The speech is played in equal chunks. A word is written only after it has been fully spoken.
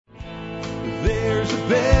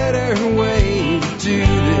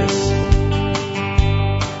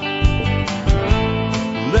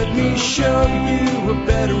a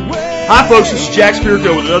better way. Hi folks, this is Jack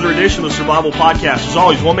Spirko with another edition of the Survival Podcast. As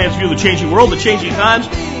always, one man's view of the changing world, the changing times,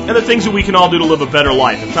 and the things that we can all do to live a better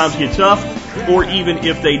life if times get tough, or even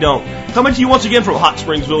if they don't. Coming to you once again from Hot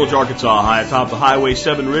Springs Village, Arkansas, high atop the Highway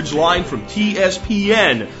 7 Ridge Line from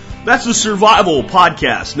TSPN. That's the Survival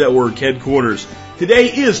Podcast Network headquarters. Today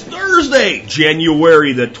is Thursday,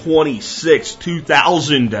 January the 26th,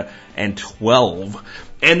 2012.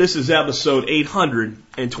 And this is episode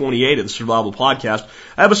 828 of the Survival Podcast.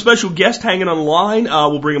 I have a special guest hanging on the line.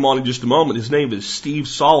 We'll bring him on in just a moment. His name is Steve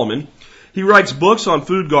Solomon. He writes books on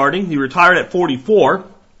food gardening. He retired at 44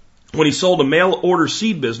 when he sold a mail-order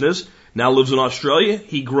seed business. Now lives in Australia.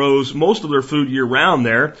 He grows most of their food year-round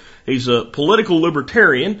there. He's a political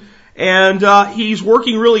libertarian. And he's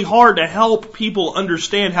working really hard to help people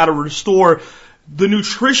understand how to restore the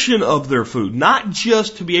nutrition of their food, not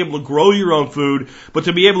just to be able to grow your own food, but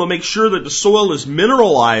to be able to make sure that the soil is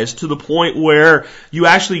mineralized to the point where you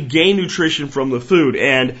actually gain nutrition from the food.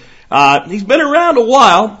 And he's been around a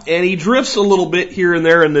while, and he drifts a little bit here and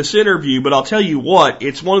there in this interview, but I'll tell you what,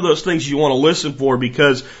 it's one of those things you want to listen for,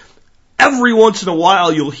 because every once in a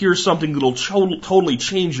while you'll hear something that'll totally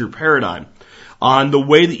change your paradigm on the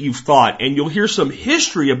way that you've thought, and you'll hear some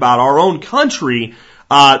history about our own country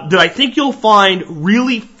that I think you'll find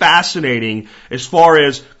really fascinating as far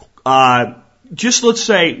as just let's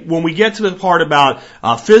say when we get to the part about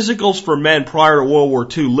physicals for men prior to World War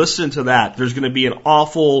II, listen to that. There's going to be an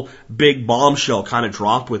awful big bombshell kind of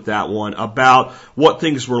dropped with that one about what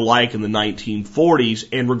things were like in the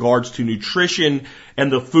 1940s in regards to nutrition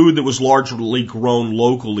and the food that was largely grown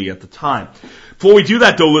locally at the time. Before we do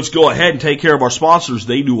that, though, let's go ahead and take care of our sponsors.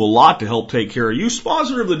 They do a lot to help take care of you.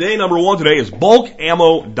 Sponsor of the day, number one today, is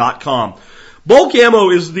bulkammo.com. Bulk Ammo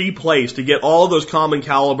is the place to get all of those common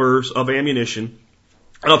calibers of ammunition.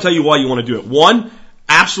 And I'll tell you why you want to do it. 1,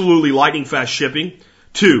 absolutely lightning fast shipping.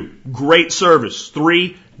 2, great service.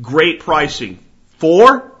 3, great pricing.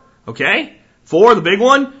 4, the big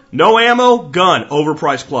one, no ammo, gun,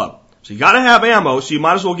 overpriced club. So you gotta have ammo, so you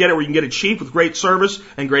might as well get it where you can get it cheap with great service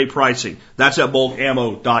and great pricing. That's at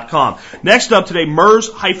bulkammo.com. Next up today,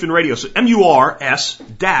 MERS-radio. So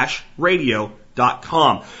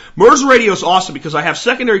MERS-radio.com. MERS Radio is awesome because I have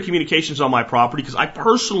secondary communications on my property because I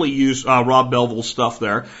personally use Rob Belville's stuff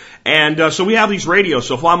there. And so we have these radios.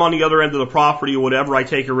 So if I'm on the other end of the property or whatever, I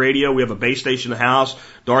take a radio. We have a base station in the house.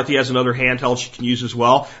 Dorothy has another handheld she can use as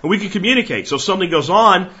well. And we can communicate. So if something goes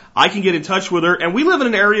on, I can get in touch with her. And we live in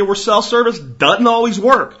an area where cell service doesn't always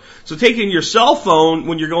work. So taking your cell phone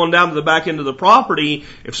when you're going down to the back end of the property,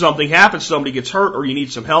 if something happens, somebody gets hurt or you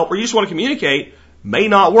need some help or you just want to communicate, may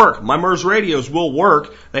not work. My MERS radios will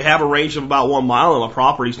work. They have a range of about 1 mile, and my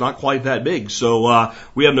property's not quite that big. So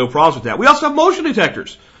we have no problems with that. We also have motion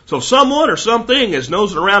detectors. So if someone or something is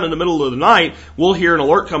nosing around in the middle of the night, we'll hear an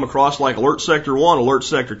alert come across like Alert Sector 1, Alert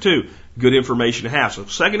Sector 2. Good information to have. So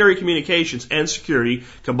secondary communications and security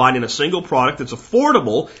combined in a single product that's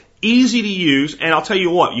affordable, easy to use, and I'll tell you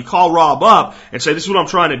what, you call Rob up and say, this is what I'm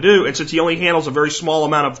trying to do, and since he only handles a very small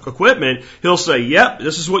amount of equipment, he'll say, yep,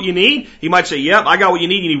 this is what you need. He might say, yep, I got what you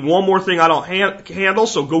need. You need one more thing I don't handle,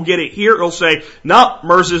 so go get it here. He'll say, no,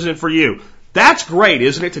 MERS isn't for you. That's great,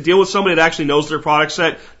 isn't it, to deal with somebody that actually knows their product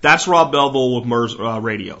set? That's Rob Belville with MERS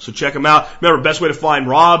Radio. So check him out. Remember, best way to find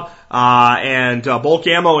Rob and Bulk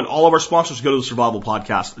Ammo and all of our sponsors, go to the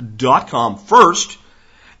survivalpodcast.com first.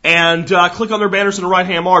 And click on their banners in the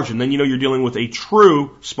right-hand margin. Then you know you're dealing with a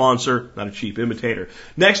true sponsor, not a cheap imitator.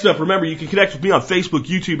 Next up, remember, you can connect with me on Facebook,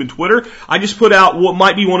 YouTube, and Twitter. I just put out what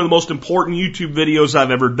might be one of the most important YouTube videos I've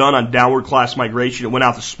ever done on downward class migration. It went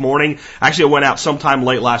out this morning. Actually, it went out sometime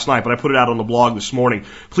late last night, but I put it out on the blog this morning.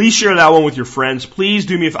 Please share that one with your friends. Please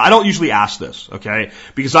do me a favor. I don't usually ask this, okay?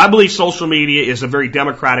 Because I believe social media is a very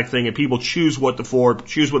democratic thing, and people choose what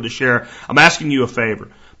to share. I'm asking you a favor.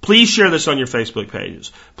 Please share this on your Facebook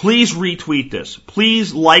pages. Please retweet this.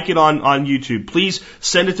 Please like it on YouTube. Please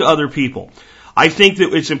send it to other people. I think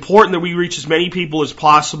that it's important that we reach as many people as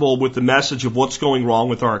possible with the message of what's going wrong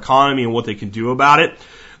with our economy and what they can do about it.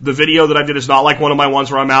 The video that I did is not like one of my ones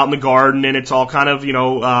where I'm out in the garden and it's all kind of,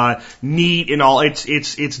 neat and all.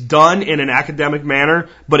 It's done in an academic manner,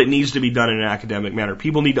 but it needs to be done in an academic manner.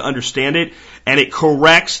 People need to understand it, and it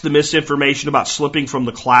corrects the misinformation about slipping from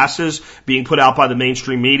the classes being put out by the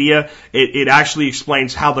mainstream media. It actually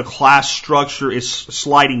explains how the class structure is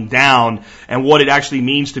sliding down and what it actually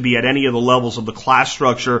means to be at any of the levels of the class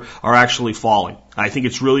structure are actually falling. I think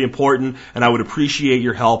it's really important, and I would appreciate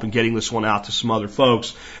your help in getting this one out to some other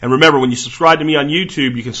folks. And remember, when you subscribe to me on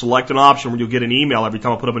YouTube, you can select an option where you'll get an email every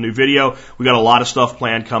time I put up a new video. We got a lot of stuff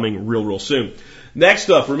planned coming real soon. Next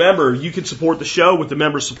up, remember, you can support the show with the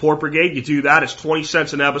Member Support Brigade. You do that. It's 20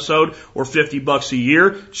 cents an episode or $50 a year.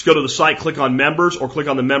 Just go to the site, click on Members, or click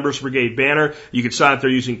on the Members Brigade banner. You can sign up there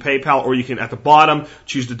using PayPal, or you can, at the bottom,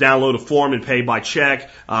 choose to download a form and pay by check,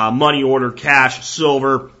 money order, cash,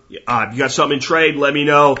 silver. If you got something in trade, let me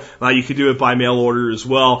know. You can do it by mail order as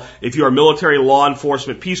well. If you are military, law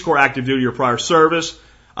enforcement, Peace Corps, active duty, or prior service,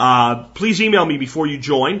 please email me before you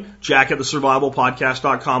join,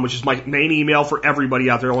 jack@thesurvivalpodcast.com, which is my main email for everybody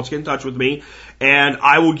out there who wants to get in touch with me. And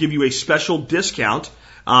I will give you a special discount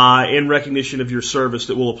in recognition of your service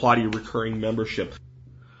that will apply to your recurring membership.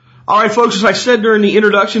 All right, folks, as I said during the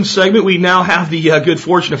introduction segment, we now have the good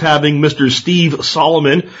fortune of having Mr. Steve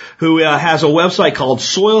Solomon, who has a website called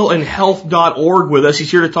soilandhealth.org with us.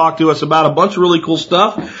 He's here to talk to us about a bunch of really cool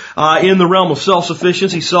stuff in the realm of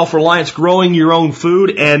self-sufficiency, self-reliance, growing your own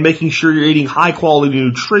food, and making sure you're eating high-quality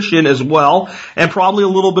nutrition as well, and probably a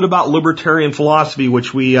little bit about libertarian philosophy,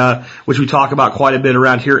 which we talk about quite a bit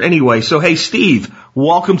around here anyway. So, hey, Steve,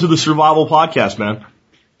 welcome to the Survival Podcast, man.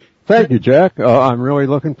 Thank you, Jack. I'm really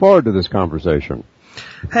looking forward to this conversation.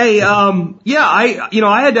 Hey,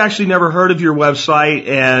 I had actually never heard of your website,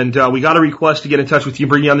 and we got a request to get in touch with you,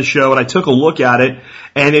 bring you on the show, and I took a look at it,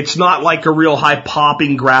 and it's not like a real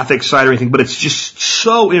high-popping graphic site or anything, but it's just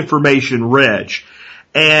so information-rich.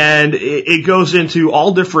 And it goes into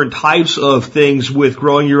all different types of things with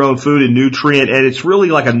growing your own food and nutrient, and it's really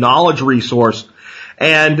like a knowledge resource.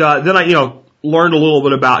 And then I learned a little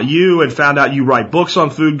bit about you and found out you write books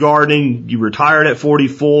on food gardening. You retired at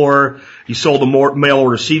 44. You sold a mail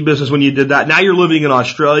order seed business when you did that. Now you're living in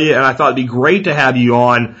Australia, and I thought it'd be great to have you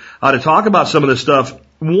on to talk about some of this stuff.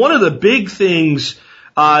 One of the big things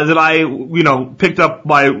that I picked up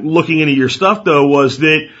by looking into your stuff, though, was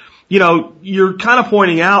that you're kind of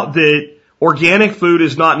pointing out that organic food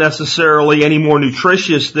is not necessarily any more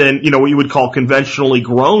nutritious than what you would call conventionally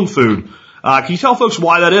grown food. Can you tell folks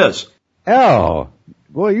why that is? Oh,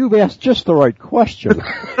 well, you've asked just the right question.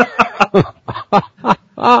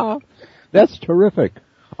 That's terrific.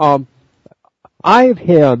 I've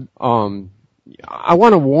had, I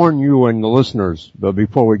want to warn you and the listeners,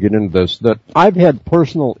 before we get into this, that I've had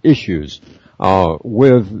personal issues,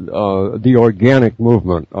 with, the organic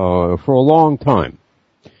movement, for a long time.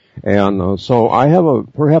 And, so I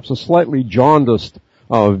have perhaps a slightly jaundiced,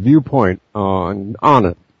 viewpoint, on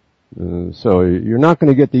it. So you're not going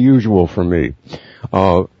to get the usual from me.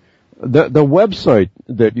 The website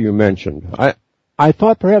that you mentioned, I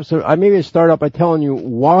thought perhaps I maybe start out by telling you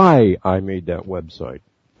why I made that website.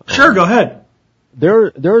 Sure, go ahead.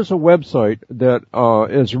 There's a website that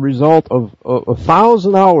is a result of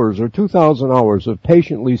 1,000 hours or 2,000 hours of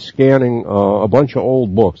patiently scanning a bunch of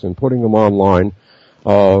old books and putting them online,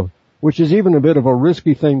 which is even a bit of a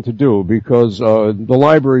risky thing to do because the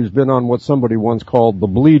library's been on what somebody once called the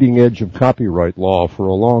bleeding edge of copyright law for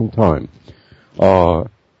a long time.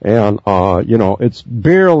 It's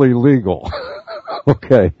barely legal.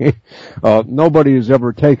 Okay. Nobody has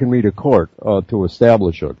ever taken me to court to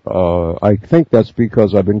establish it. I think that's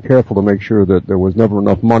because I've been careful to make sure that there was never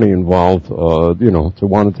enough money involved, to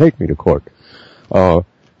want to take me to court.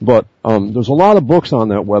 But there's a lot of books on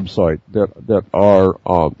that website that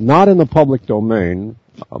are not in the public domain,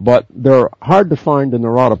 but they're hard to find and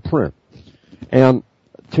they're out of print. And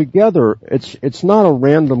together, it's not a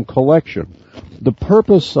random collection. The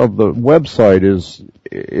purpose of the website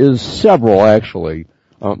is several actually,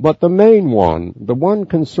 but the main one, the one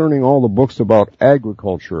concerning all the books about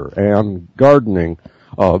agriculture and gardening,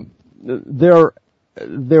 they're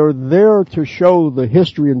there to show the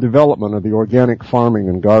history and development of the organic farming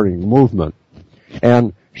and gardening movement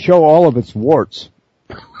and show all of its warts.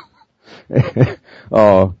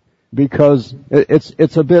 Because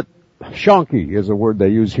it's a bit shonky is a word they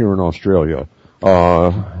use here in Australia.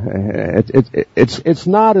 It's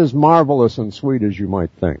not as marvelous and sweet as you might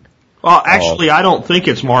think. Well, actually, I don't think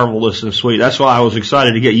it's marvelous and sweet. That's why I was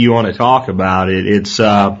excited to get you on to talk about it. It's,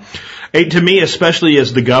 to me, especially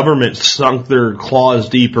as the government sunk their claws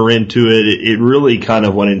deeper into it, it really kind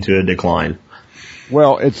of went into a decline.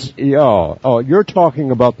 Well, you're talking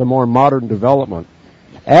about the more modern development.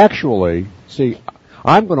 Actually, see,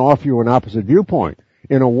 I'm going to offer you an opposite viewpoint.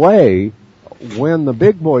 In a way, when the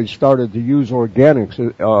big boys started to use organics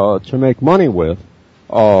to make money with,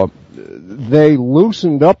 they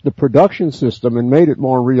loosened up the production system and made it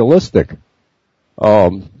more realistic,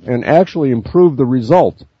 and actually improved the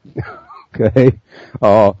result. Okay?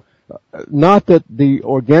 Not that the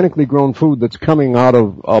organically grown food that's coming out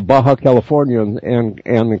of Baja California and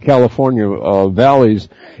the California valleys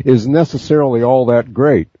is necessarily all that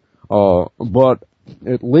great, but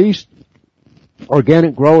at least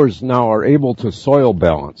organic growers now are able to soil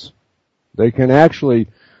balance.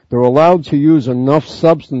 They're allowed to use enough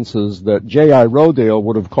substances that J.I. Rodale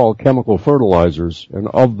would have called chemical fertilizers and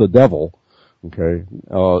of the devil, okay,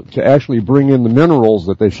 to actually bring in the minerals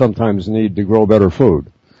that they sometimes need to grow better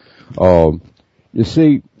food. You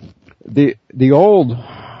see, the old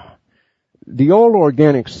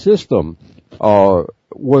organic system,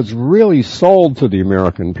 was really sold to the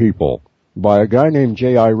American people by a guy named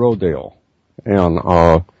J.I. Rodale. And,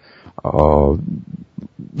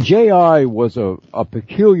 J.I. was a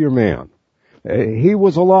peculiar man. He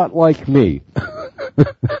was a lot like me.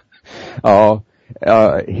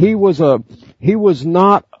 He was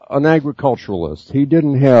not an agriculturalist. He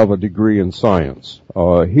didn't have a degree in science.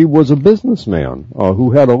 He was a businessman,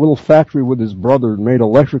 who had a little factory with his brother and made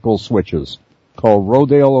electrical switches called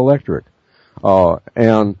Rodale Electric.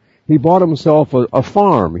 And he bought himself a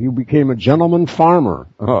farm. He became a gentleman farmer,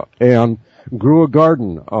 and grew a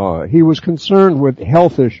garden. He was concerned with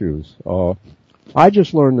health issues. I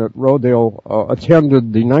just learned that Rodale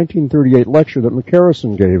attended the 1938 lecture that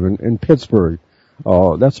McCarrison gave in Pittsburgh.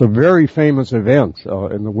 That's a very famous event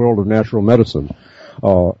in the world of natural medicine.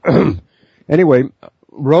 Anyway,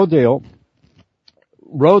 Rodale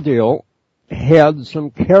had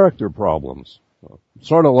some character problems,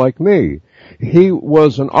 sort of like me. He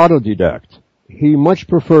was an autodidact. He much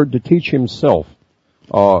preferred to teach himself.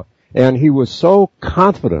 And he was so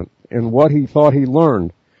confident in what he thought he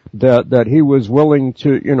learned that he was willing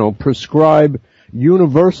to, prescribe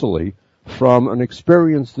universally from an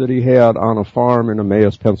experience that he had on a farm in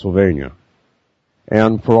Emmaus, Pennsylvania.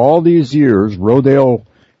 And for all these years, Rodale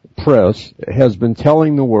Press has been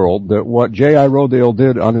telling the world that what J.I. Rodale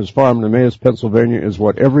did on his farm in Emmaus, Pennsylvania is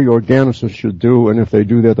what every organicist should do, and if they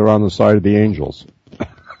do that, they're on the side of the angels.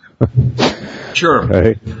 Sure.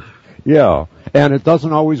 Okay. Yeah. And it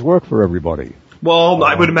doesn't always work for everybody. Well,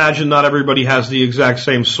 I would imagine not everybody has the exact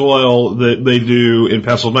same soil that they do in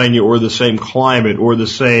Pennsylvania, or the same climate, or the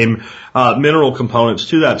same mineral components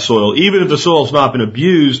to that soil. Even if the soil's not been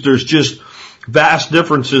abused, there's just vast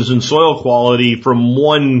differences in soil quality from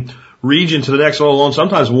one region to the next, let alone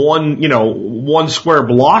sometimes one square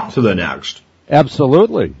block to the next.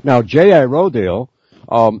 Absolutely. Now, J.I. Rodale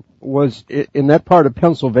was in that part of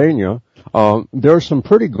Pennsylvania. There's some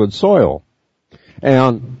pretty good soil.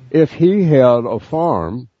 And if he had a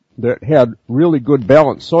farm that had really good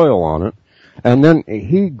balanced soil on it, and then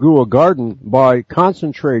he grew a garden by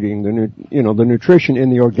concentrating the nutrition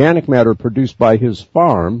in the organic matter produced by his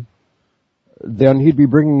farm, then he'd be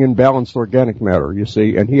bringing in balanced organic matter, you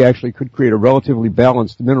see, and he actually could create a relatively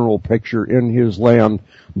balanced mineral picture in his land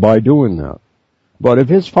by doing that. But if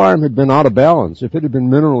his farm had been out of balance, if it had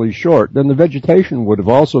been minerally short, then the vegetation would have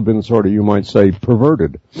also been sort of, you might say,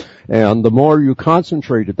 perverted. And the more you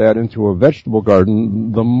concentrated that into a vegetable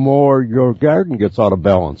garden, the more your garden gets out of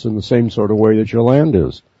balance in the same sort of way that your land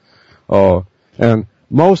is. And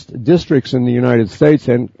most districts in the United States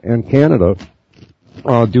and Canada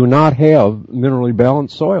do not have minerally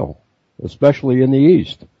balanced soil, especially in the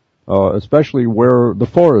East, especially where the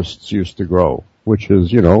forests used to grow, which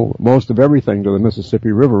is, most of everything to the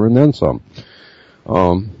Mississippi River and then some.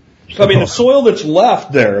 The soil that's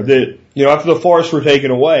left there, that, after the forests were taken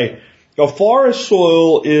away, forest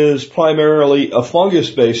soil is primarily a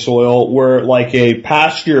fungus-based soil, where like a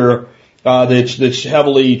pasture that's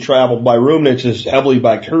heavily traveled by ruminants is heavily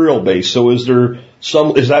bacterial-based. So is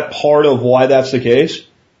that part of why that's the case?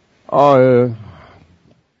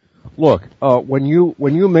 Look, when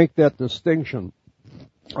you make that distinction,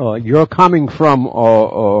 you're coming from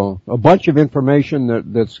a bunch of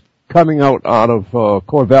information that's coming out of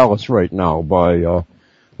Corvallis right now by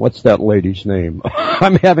what's that lady's name?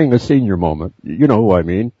 I'm having a senior moment. You know who I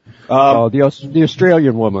mean? The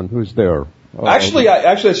Australian woman who's there. Actually,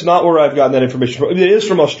 it's not where I've gotten that information from. It is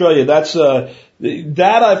from Australia. That's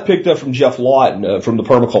that I've picked up from Jeff Lawton from the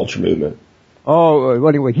permaculture movement. Oh,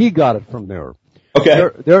 anyway, he got it from there. Okay.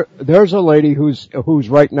 There's a lady who's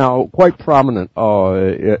right now quite prominent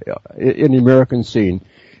in the American scene,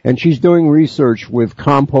 and she's doing research with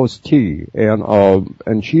compost tea,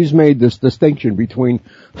 and she's made this distinction between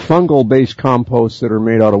fungal-based composts that are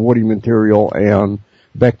made out of woody material and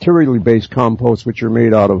bacterially based composts which are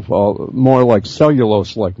made out of more like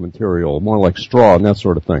cellulose-like material, more like straw and that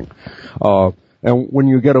sort of thing. And when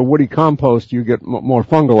you get a woody compost, you get more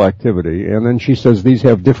fungal activity. And then she says these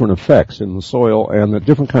have different effects in the soil, and that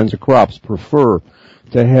different kinds of crops prefer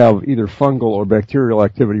to have either fungal or bacterial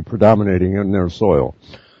activity predominating in their soil.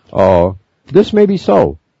 This may be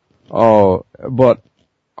so, but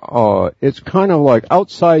it's kind of like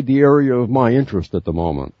outside the area of my interest at the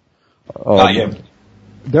moment.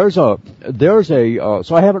 so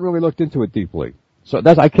I haven't really looked into it deeply. So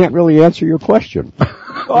I can't really answer your question.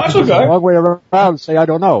 Oh, that's okay. It's a long way around and say I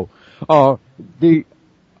don't know. But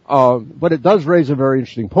it does raise a very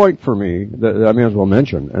interesting point for me that I may as well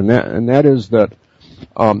mention, and that is that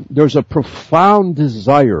there's a profound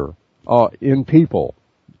desire in people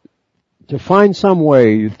to find some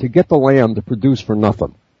way to get the land to produce for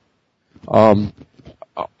nothing.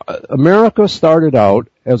 America started out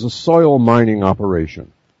as a soil mining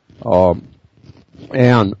operation.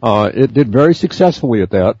 And it did very successfully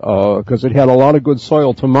at that, because it had a lot of good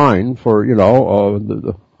soil to mine for,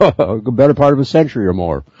 a better part of a century or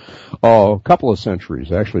more. A couple of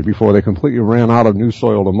centuries, actually, before they completely ran out of new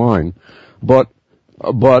soil to mine. But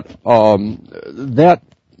that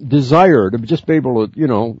desire to just be able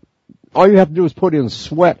to, all you have to do is put in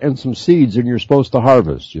sweat and some seeds and you're supposed to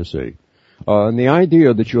harvest, you see. And the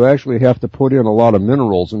idea that you actually have to put in a lot of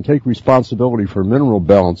minerals and take responsibility for mineral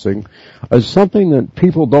balancing is something that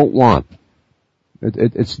people don't want.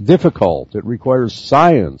 It's difficult. It requires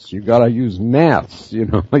science. You've got to use maths.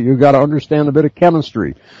 You've got to understand a bit of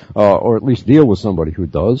chemistry, or at least deal with somebody who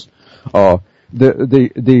does.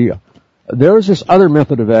 There's this other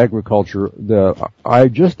method of agriculture that I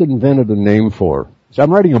just invented a name for. So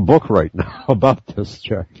I'm writing a book right now about this,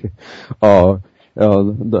 Jack. The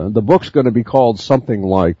book's going to be called something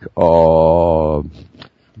like Growing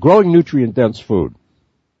Nutrient-Dense Food.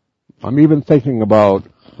 I'm even thinking about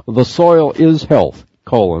The Soil is Health,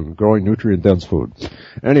 Growing Nutrient-Dense Food.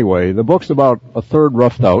 Anyway, the book's about a third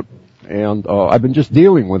roughed out, and I've been just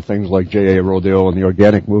dealing with things like J.A. Rodale and the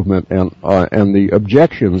organic movement and the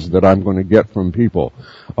objections that I'm going to get from people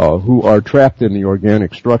who are trapped in the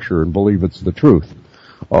organic structure and believe it's the truth.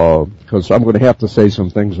 Because I'm going to have to say some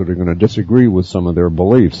things that are going to disagree with some of their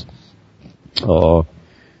beliefs. I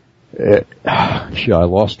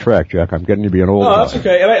lost track, Jack. I'm getting to be an old guy. No, that's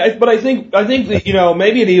okay. And I think that,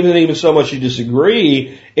 maybe it even so much you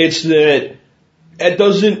disagree, it's that it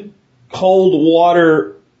doesn't hold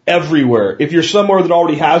water everywhere. If you're somewhere that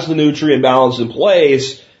already has the nutrient balance in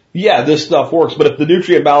place, yeah, this stuff works. But if the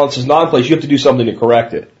nutrient balance is not in place, you have to do something to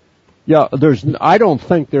correct it. Yeah, I don't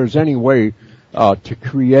think there's any way to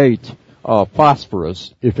create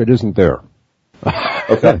phosphorus if it isn't there.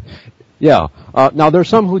 Okay. Yeah. Now there's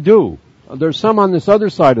some who do. There's some on this other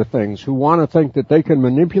side of things who want to think that they can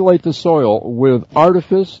manipulate the soil with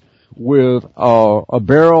artifice, with a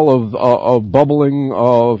barrel of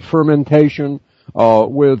bubbling fermentation,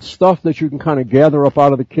 with stuff that you can kind of gather up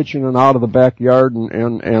out of the kitchen and out of the backyard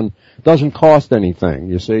and doesn't cost anything.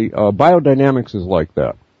 You see, biodynamics is like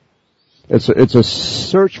that. It's a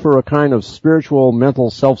search for a kind of spiritual, mental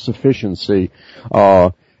self-sufficiency,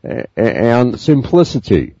 and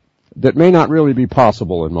simplicity that may not really be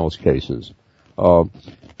possible in most cases.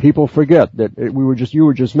 People forget that you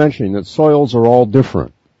were just mentioning that soils are all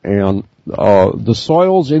different, and the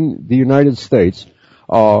soils in the United States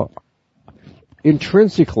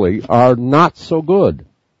intrinsically are not so good,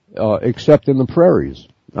 except in the prairies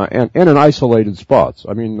and in isolated spots.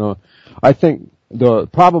 I mean, I think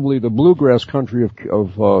probably the bluegrass country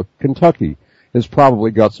of Kentucky has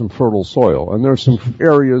probably got some fertile soil, and there's some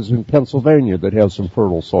areas in Pennsylvania that have some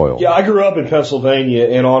fertile soil. Yeah, I grew up in Pennsylvania,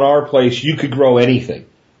 and on our place you could grow anything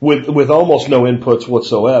with almost no inputs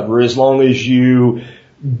whatsoever, as long as you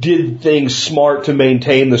did things smart to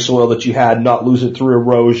maintain the soil that you had, not lose it through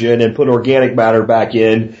erosion, and put organic matter back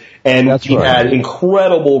in. And we had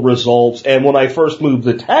incredible results. And when I first moved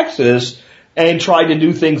to Texas and tried to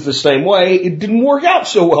do things the same way, it didn't work out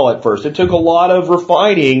so well at first. It took a lot of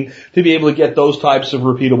refining to be able to get those types of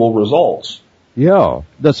repeatable results. Yeah,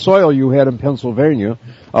 the soil you had in Pennsylvania,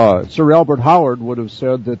 Sir Albert Howard would have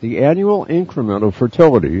said that the annual increment of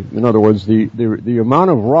fertility, in other words, the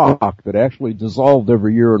amount of rock that actually dissolved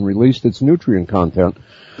every year and released its nutrient content,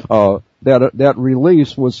 that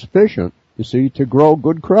release was sufficient, you see, to grow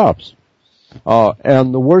good crops.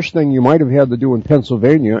 And the worst thing you might have had to do in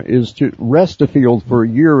Pennsylvania is to rest a field for a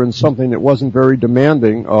year in something that wasn't very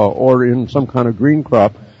demanding, or in some kind of green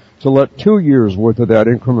crop, to let 2 years worth of that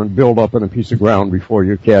increment build up in a piece of ground before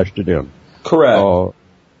you cashed it in. Correct.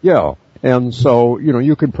 Yeah. And so,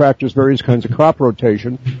 you could practice various kinds of crop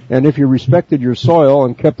rotation, and if you respected your soil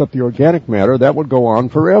and kept up the organic matter, that would go on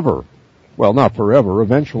forever. Well, not forever.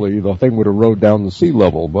 Eventually, the thing would erode down the sea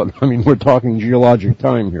level, but, we're talking geologic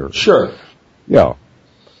time here. Sure. Yeah.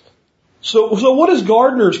 So what as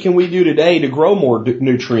gardeners can we do today to grow more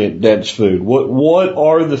nutrient-dense food? What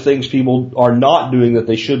are the things people are not doing that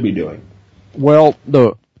they should be doing? Well,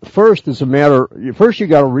 first you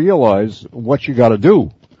got to realize what you got to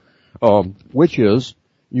do, which is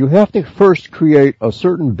you have to first create a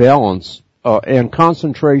certain balance and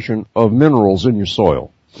concentration of minerals in your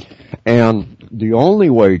soil. And the only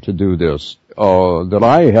way to do this that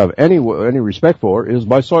I have any respect for is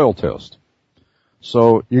by soil test.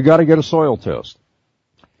 So you got to get a soil test,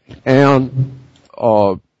 and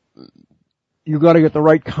you got to get the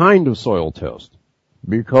right kind of soil test,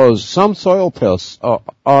 because some soil tests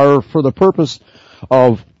are for the purpose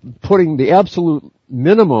of putting the absolute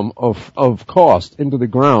minimum of cost into the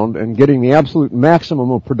ground and getting the absolute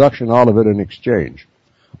maximum of production out of it in exchange,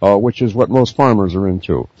 which is what most farmers are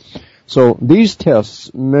into. So these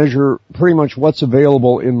tests measure pretty much what's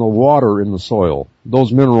available in the water in the soil,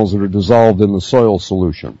 those minerals that are dissolved in the soil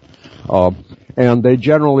solution. And they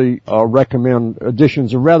generally recommend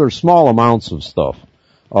additions of rather small amounts of stuff.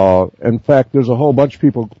 In fact, there's a whole bunch of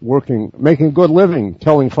people making a good living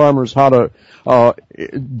telling farmers how to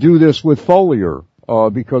do this with foliar,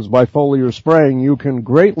 because by foliar spraying you can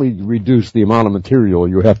greatly reduce the amount of material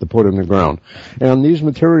you have to put in the ground. And these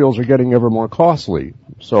materials are getting ever more costly.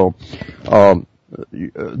 So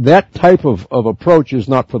that type of approach is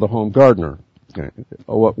not for the home gardener. Okay.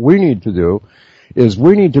 What we need to do is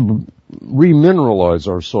we need to remineralize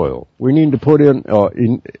our soil. We need to put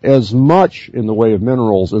in as much in the way of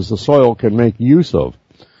minerals as the soil can make use of,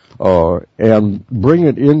 and bring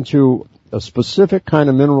it into a specific kind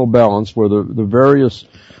of mineral balance where the various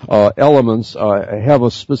elements have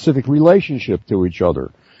a specific relationship to each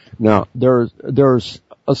other. Now, there's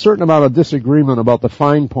a certain amount of disagreement about the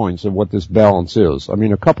fine points of what this balance is. I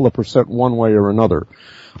mean, a couple of percent one way or another.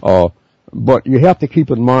 But you have to keep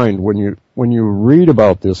in mind when you read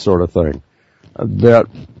about this sort of thing that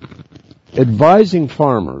advising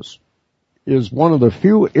farmers is one of the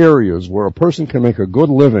few areas where a person can make a good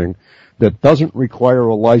living that doesn't require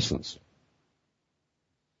a license.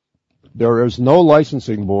 There is no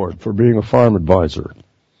licensing board for being a farm advisor.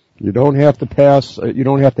 You don't have to you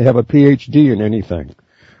don't have to have a PhD in anything.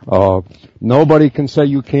 Nobody can say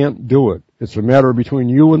you can't do it. It's a matter between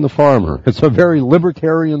you and the farmer. It's a very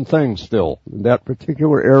libertarian thing still, in that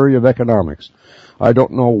particular area of economics. I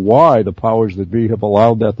don't know why the powers that be have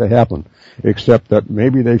allowed that to happen, except that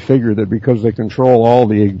maybe they figure that because they control all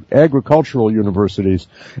the agricultural universities,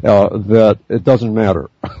 that it doesn't matter.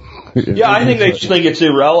 Yeah, I think they just think it's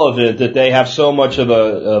irrelevant that they have so much of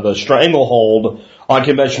a stranglehold on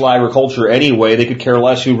conventional agriculture anyway. They could care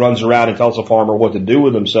less who runs around and tells a farmer what to do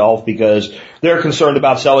with himself, because they're concerned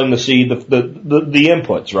about selling the seed, the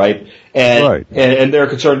inputs, right? And they're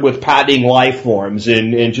concerned with patenting life forms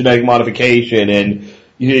and genetic modification and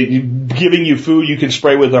giving you food you can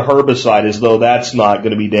spray with a herbicide as though that's not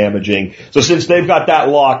going to be damaging. So since they've got that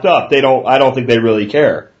locked up, I don't think they really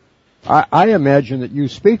care. I imagine that you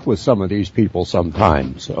speak with some of these people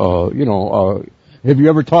sometimes. Have you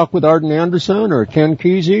ever talked with Arden Anderson or Ken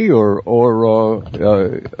Kesey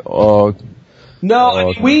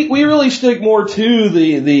No, we really stick more to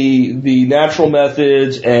the natural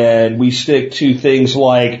methods, and we stick to things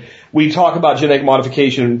like, we talk about genetic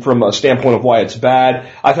modification from a standpoint of why it's bad.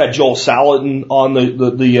 I've had Joel Salatin on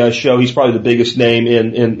the show. He's probably the biggest name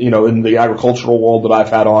in the agricultural world that I've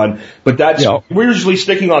had on. But we're usually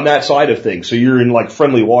sticking on that side of things. So you're in like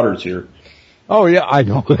friendly waters here. Oh yeah, I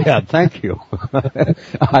know that. Thank you.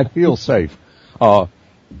 I feel safe.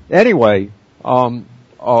 Anyway, there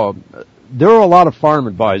are a lot of farm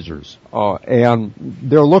advisors, and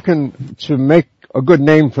they're looking to make a good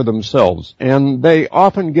name for themselves, and they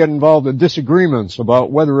often get involved in disagreements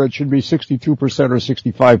about whether it should be 62% or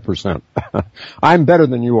 65%. I'm better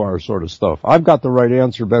than you are sort of stuff. I've got the right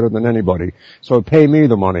answer better than anybody, so pay me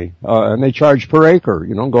the money. And they charge per acre.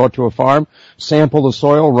 Go out to a farm, sample the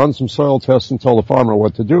soil, run some soil tests, and tell the farmer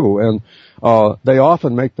what to do. And they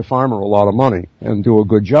often make the farmer a lot of money and do a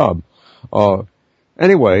good job.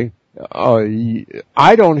 Anyway,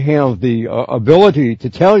 I don't have the ability to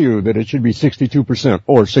tell you that it should be 62%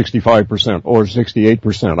 or 65% or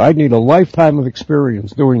 68%. I'd need a lifetime of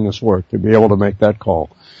experience doing this work to be able to make that call.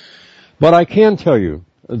 But I can tell you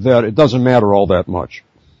that it doesn't matter all that much.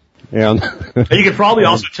 And you could probably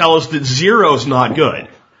also tell us that zero's not good.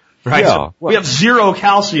 Right? Yeah, so we have 0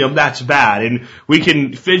 calcium, that's bad, and we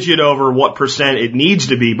can fidget over what percent it needs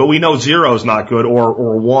to be, but we know 0 is not good,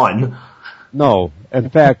 or 1. No. In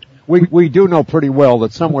fact, we do know pretty well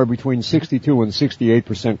that somewhere between 62 and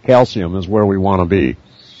 68% calcium is where we want to be.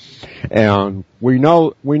 And we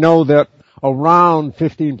know that around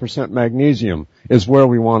 15% magnesium is where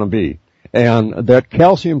we want to be. And that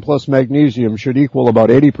calcium plus magnesium should equal about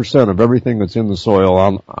 80% of everything that's in the soil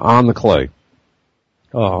on the clay.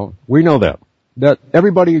 We know that. That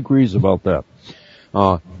everybody agrees about that.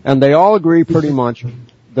 And they all agree pretty much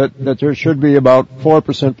that there should be about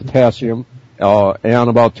 4% potassium and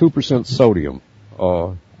about 2% sodium.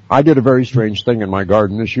 I did a very strange thing in my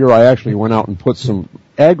garden this year. I actually went out and put some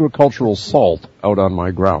agricultural salt out on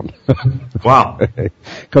my ground. Wow.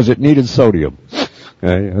 Because it needed sodium.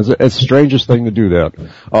 Okay? It's the strangest thing to do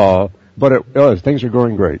that. But things are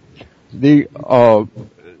going great.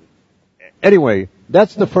 Anyway,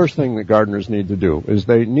 that's the first thing that gardeners need to do, is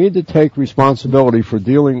they need to take responsibility for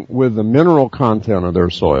dealing with the mineral content of their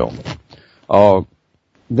soil.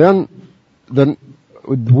 Then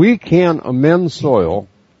we can amend soil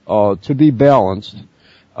to be balanced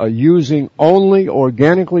using only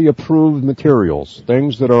organically approved materials,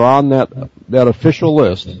 things that are on that official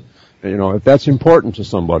list. You know, if that's important to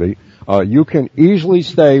somebody, you can easily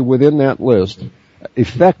stay within that list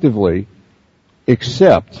effectively,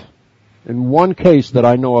 except in one case that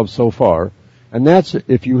I know of so far, and that's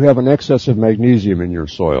if you have an excess of magnesium in your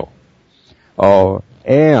soil.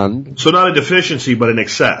 And so not a deficiency, but an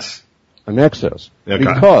excess. An excess. Okay.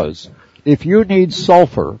 Because if you need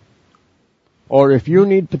sulfur, or if you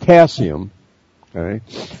need potassium, okay,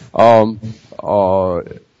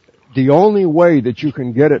 the only way that you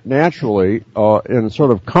can get it naturally, in a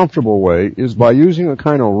sort of comfortable way, is by using a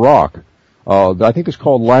kind of rock. I think it's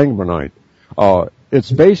called langbronite. It's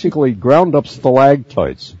basically ground up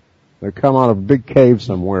stalactites that come out of a big cave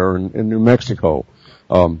somewhere in New Mexico.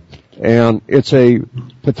 And it's a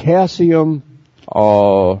potassium,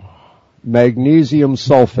 magnesium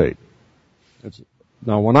sulfate.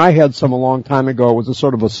 Now, when I had some a long time ago, it was a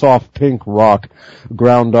sort of a soft pink rock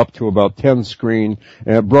ground up to about 10 screen,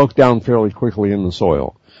 and it broke down fairly quickly in the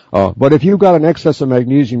soil. But if you've got an excess of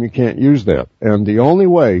magnesium, you can't use that. And the only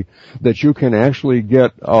way that you can actually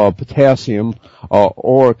get potassium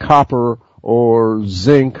or copper or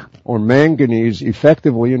zinc or manganese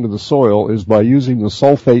effectively into the soil is by using the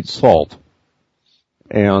sulfate salt.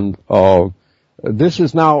 And this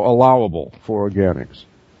is now allowable for organics.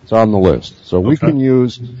 It's on the list. So we can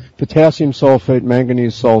use potassium sulfate,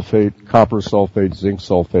 manganese sulfate, copper sulfate, zinc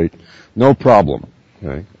sulfate, no problem.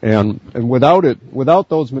 Okay. And without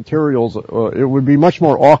those materials, it would be much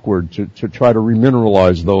more awkward to try to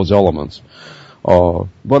remineralize those elements.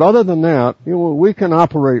 But other than that, we can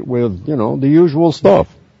operate with, the usual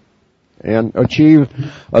stuff and achieve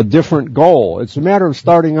a different goal. It's a matter of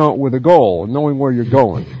starting out with a goal and knowing where you're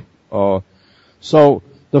going. So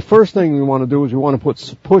the first thing we want to do is we want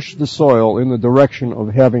to push the soil in the direction of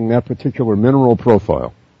having that particular mineral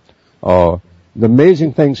profile. The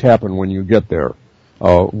amazing things happen when you get there.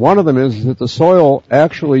 One of them is that the soil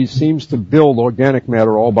actually seems to build organic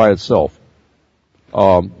matter all by itself.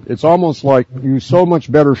 It's almost like you so much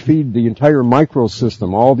better feed the entire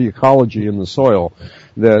microsystem, all the ecology in the soil,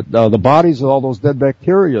 that the bodies of all those dead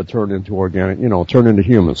bacteria turn into organic, turn into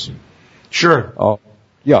humus. Sure.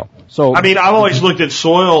 Yeah. So I mean, I've always looked at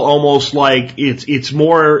soil almost like it's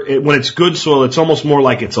more, when it's good soil, it's almost more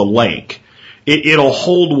like it's a lake. It'll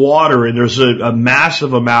hold water, and there's a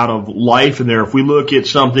massive amount of life in there. If we look at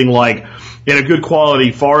something like in a good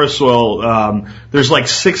quality forest soil, there's like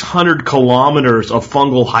 600 kilometers of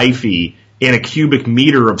fungal hyphae in a cubic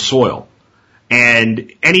meter of soil.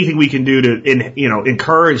 And anything we can do to,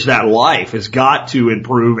 encourage that life has got to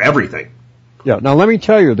improve everything. Yeah, now let me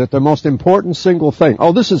tell you that the most important single thing,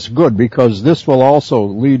 this is good because this will also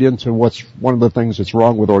lead into what's one of the things that's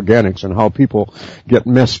wrong with organics and how people get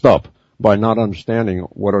messed up by not understanding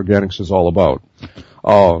what organics is all about.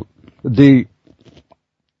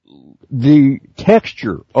 The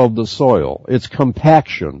texture of the soil, its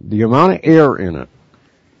compaction, the amount of air in it,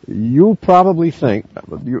 you probably think,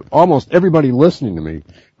 almost everybody listening to me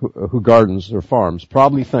who gardens or farms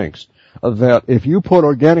probably thinks that if you put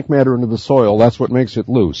organic matter into the soil, that's what makes it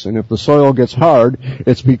loose. And if the soil gets hard,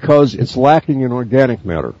 it's because it's lacking in organic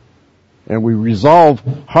matter. And we resolve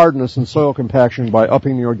hardness and soil compaction by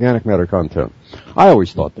upping the organic matter content. I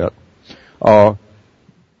always thought that.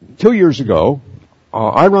 2 years ago,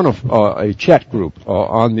 I run a chat group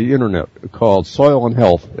on the internet called Soil and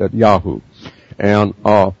Health at Yahoo. And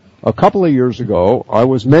a couple of years ago, I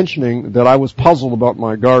was mentioning that I was puzzled about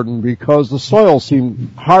my garden because the soil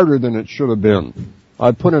seemed harder than it should have been.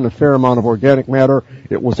 I put in a fair amount of organic matter.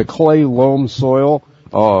 It was a clay loam soil.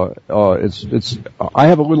 I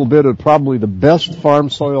have a little bit of probably the best farm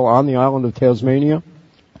soil on the island of Tasmania,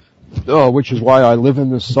 which is why I live in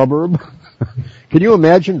this suburb. Can you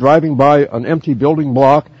imagine driving by an empty building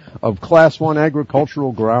block of Class 1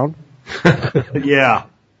 agricultural ground? Yeah.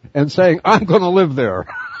 And saying, I'm going to live there.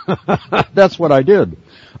 That's what I did.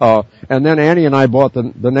 And then Annie and I bought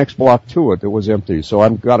the next block to it that was empty. So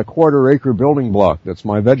I've got a 1/4 acre building block. That's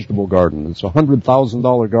my vegetable garden. It's a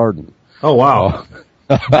 $100,000 garden. Oh, wow.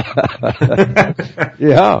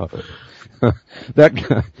 Yeah.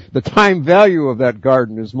 the time value of that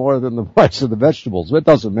garden is more than the price of the vegetables. It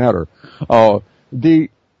doesn't matter. On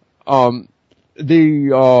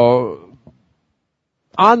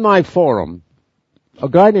my forum, a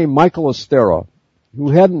guy named Michael Estera, who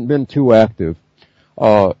hadn't been too active,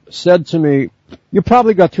 said to me, "You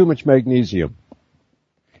probably got too much magnesium."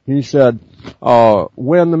 He said,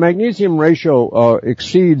 when the magnesium ratio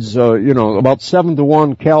exceeds, about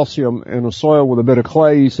 7-to-1 calcium in a soil with a bit of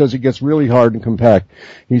clay, he says it gets really hard and compact.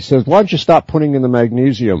 He says, "Why don't you stop putting in the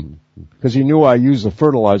magnesium?" Because he knew I use a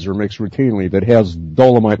fertilizer mix routinely that has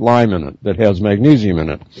dolomite lime in it, that has magnesium in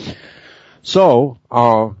it. So,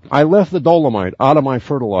 I left the dolomite out of my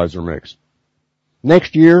fertilizer mix.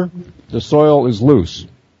 Next year, the soil is loose.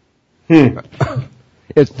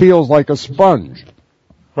 It feels like a sponge.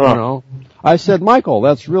 I said, "Michael,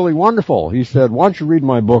 that's really wonderful." He said, "Why don't you read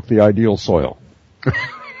my book, The Ideal Soil?"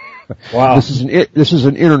 Wow. This is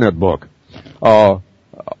an internet book.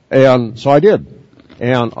 And so I did.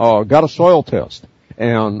 And, got a soil test.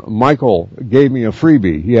 And Michael gave me a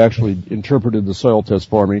freebie. He actually interpreted the soil test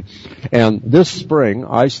for me. And this spring,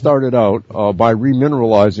 I started out, by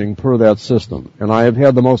remineralizing per that system. And I have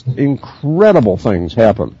had the most incredible things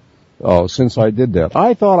happen. Since I did that.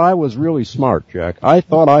 I thought I was really smart, Jack. I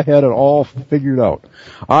thought I had it all figured out.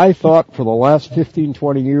 I thought for the last 15,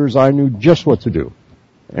 20 years I knew just what to do.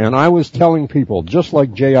 And I was telling people, just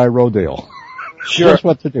like J.I. Rodale, just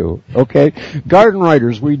what to do. Okay? Garden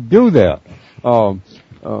writers, we do that.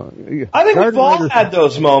 I think we've all had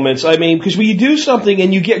those moments. I mean, because when you do something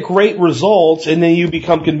and you get great results, and then you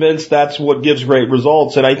become convinced that's what gives great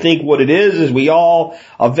results. And I think what it is we all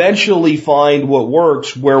eventually find what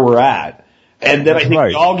works where we're at. And then I think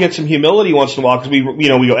we all get some humility once in a while because we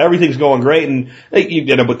go, everything's going great, and you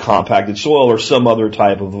get up with compacted soil or some other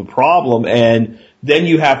type of a problem, and then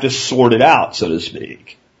you have to sort it out, so to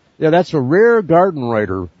speak. Yeah, that's a rare garden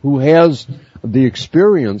writer who has the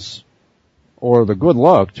experience or the good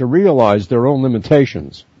luck to realize their own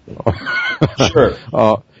limitations. Sure.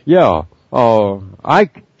 I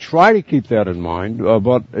try to keep that in mind,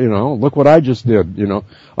 but, look what I just did,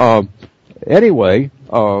 Anyway,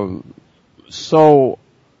 so,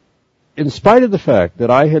 in spite of the fact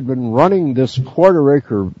that I had been running this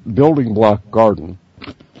quarter-acre building block garden,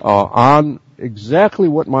 on exactly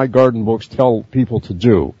what my garden books tell people to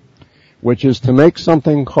do, which is to make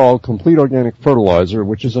something called complete organic fertilizer,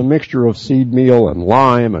 which is a mixture of seed meal and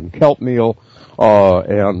lime and kelp meal,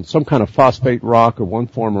 and some kind of phosphate rock of one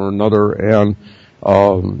form or another, and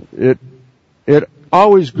it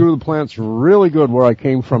always grew the plants really good where I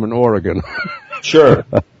came from in Oregon. Sure.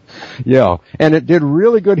 Yeah, and it did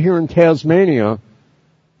really good here in Tasmania,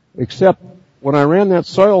 except when I ran that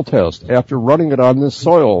soil test, after running it on this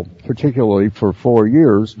soil, particularly for 4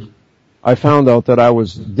 years, I found out that I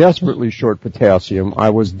was desperately short potassium,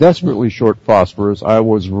 I was desperately short phosphorus, I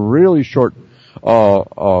was really short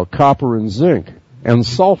copper and zinc and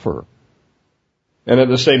sulfur. And at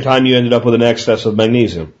the same time, you ended up with an excess of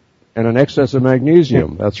magnesium. And an excess of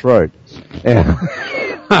magnesium, that's right. And,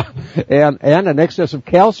 and an excess of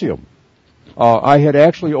calcium. I had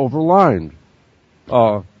actually overlined.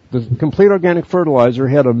 The complete organic fertilizer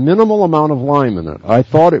had a minimal amount of lime in it. I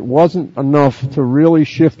thought it wasn't enough to really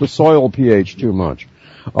shift the soil pH too much.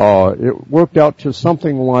 It worked out to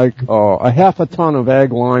something like a half a ton of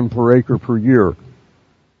ag lime per acre per year.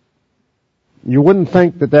 You wouldn't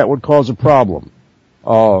think that would cause a problem.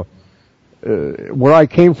 Where I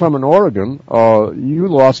came from in Oregon, you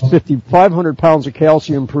lost 500 pounds of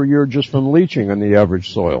calcium per year just from leaching in the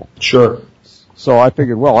average soil. Sure. So I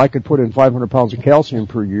figured, well, I could put in 500 pounds of calcium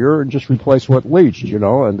per year and just replace what leached,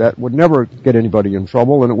 and that would never get anybody in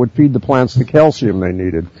trouble, and it would feed the plants the calcium they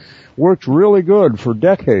needed. Worked really good for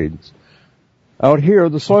decades. Out here,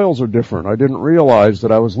 the soils are different. I didn't realize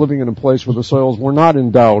that I was living in a place where the soils were not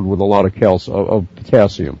endowed with a lot of of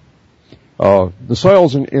potassium. The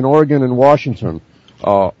soils in Oregon and Washington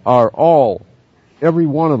are all, every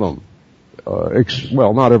one of them,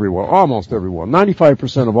 not everyone, almost everyone,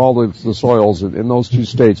 95% of all the soils in those two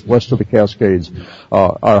states west of the Cascades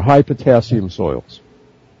are high potassium soils.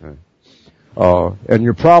 And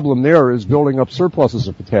your problem there is building up surpluses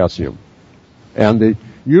of potassium. And the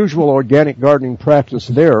usual organic gardening practice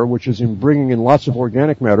there, which is in bringing in lots of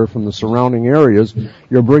organic matter from the surrounding areas,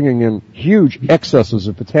 you're bringing in huge excesses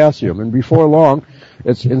of potassium. And before long,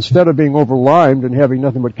 it's instead of being overlimed and having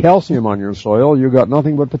nothing but calcium on your soil, you've got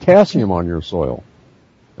nothing but potassium on your soil.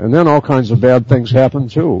 And then all kinds of bad things happen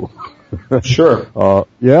too. Sure.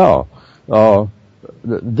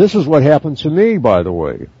 This is what happened to me, by the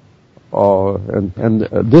way. And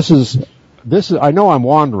this is I know I'm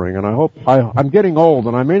wandering, and I hope I'm getting old,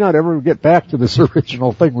 and I may not ever get back to this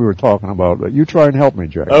original thing we were talking about, but you try and help me,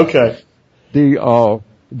 Jack. Okay.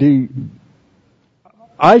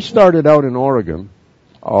 I started out in Oregon,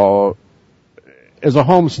 as a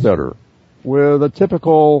homesteader with a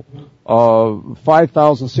typical,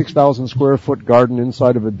 5,000, 6,000 square foot garden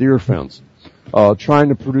inside of a deer fence, trying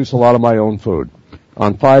to produce a lot of my own food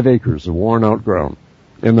on 5 acres of worn out ground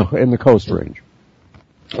in the Coast Range.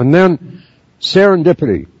 And then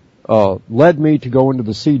serendipity, led me to go into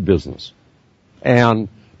the seed business. And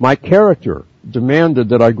my character demanded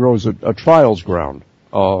that I grow a trials ground.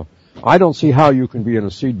 I don't see how you can be in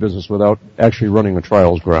a seed business without actually running a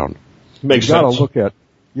trials ground. Makes sense.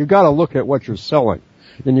 You gotta look at what you're selling.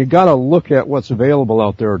 And you gotta look at what's available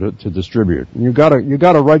out there to distribute. And you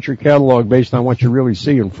gotta write your catalog based on what you really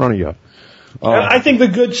see in front of you. I think the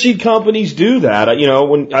good seed companies do that.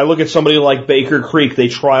 When I look at somebody like Baker Creek, they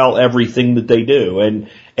trial everything that they do. And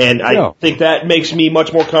I think that makes me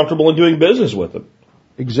much more comfortable in doing business with them.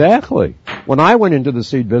 Exactly. When I went into the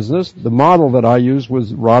seed business, the model that I used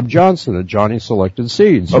was Rob Johnson at Johnny Selected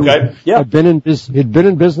Seeds. Okay. Yeah. He'd been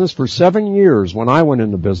in business for 7 years when I went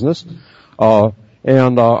into business.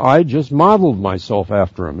 And I just modeled myself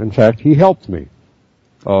after him. In fact, he helped me.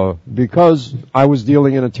 Because I was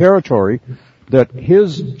dealing in a territory that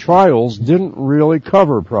his trials didn't really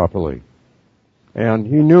cover properly. And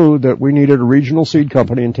he knew that we needed a regional seed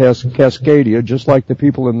company in Cascadia, just like the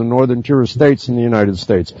people in the northern tier of states in the United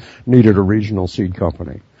States needed a regional seed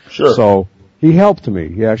company. Sure. So he helped me.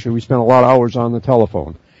 We spent a lot of hours on the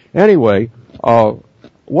telephone. Anyway,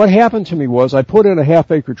 what happened to me was I put in a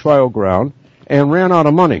half-acre trial ground and ran out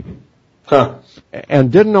of money. Huh.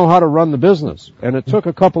 And didn't know how to run the business. And it took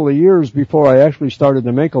a couple of years before I actually started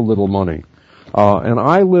to make a little money. And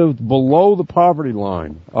I lived below the poverty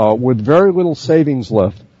line, with very little savings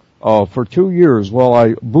left, for 2 years while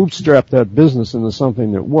I bootstrapped that business into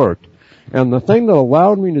something that worked. And the thing that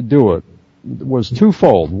allowed me to do it was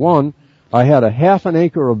twofold. One, I had a half an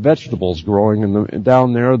acre of vegetables growing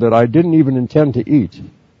down there that I didn't even intend to eat,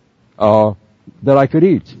 that I could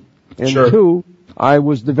eat. And sure. Two, I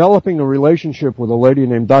was developing a relationship with a lady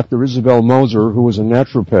named Dr. Isabel Moser, who was a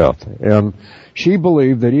naturopath, and she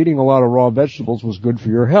believed that eating a lot of raw vegetables was good for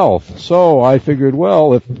your health. So I figured,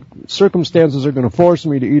 well, if circumstances are going to force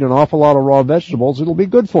me to eat an awful lot of raw vegetables, it'll be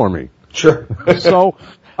good for me. Sure. So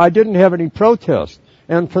I didn't have any protest.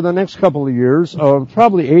 And for the next couple of years,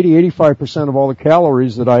 probably 80-85% of all the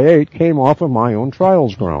calories that I ate came off of my own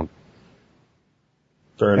trials ground.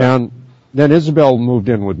 Fair enough. And then Isabel moved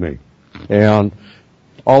in with me. And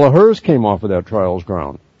all of hers came off of that trials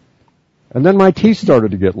ground. And then my teeth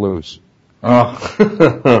started to get loose.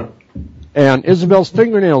 Oh. And Isabel's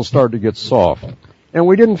fingernails started to get soft. And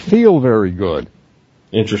we didn't feel very good.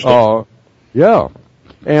 Interesting. Yeah.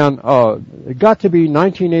 And it got to be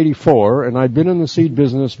 1984, and I'd been in the seed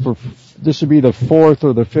business this would be the 4th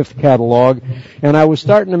or the 5th catalog, and I was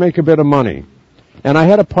starting to make a bit of money. And I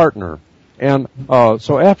had a partner. And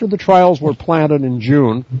so after the trials were planted in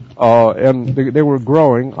June, and they were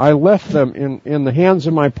growing, I left them in the hands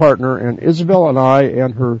of my partner, and Isabel and I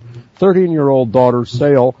and her 13-year-old daughter,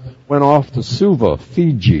 Sale, went off to Suva,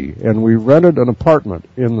 Fiji, and we rented an apartment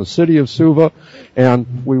in the city of Suva,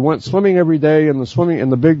 and we went swimming every day in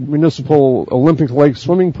the big municipal Olympic Lake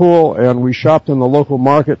swimming pool, and we shopped in the local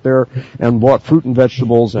market there and bought fruit and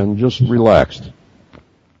vegetables and just relaxed.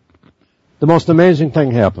 The most amazing thing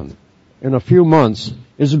happened. In a few months,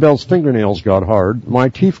 Isabel's fingernails got hard, my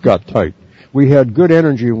teeth got tight. We had good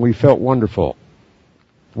energy and we felt wonderful.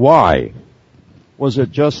 Why? Was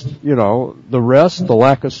it just, the rest, the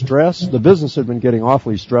lack of stress? The business had been getting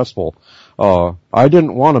awfully stressful. I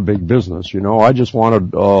didn't want a big business, I just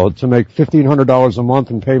wanted to make $1,500 a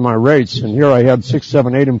month and pay my rates. And here I had 6,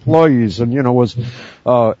 7, 8 employees, and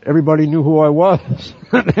everybody knew who I was.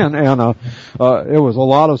 and it was a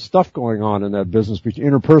lot of stuff going on in that business,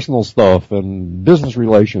 interpersonal stuff and business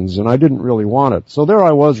relations, and I didn't really want it. So there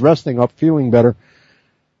I was, resting up, feeling better.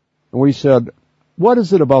 And we said, what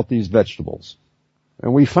is it about these vegetables?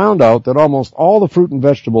 And we found out that almost all the fruit and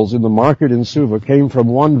vegetables in the market in Suva came from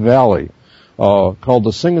one valley, called the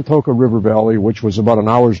Singatoka River Valley, which was about an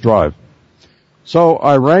hour's drive. So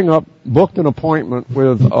I rang up, booked an appointment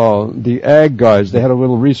with the ag guys. They had a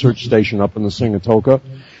little research station up in the Singatoka,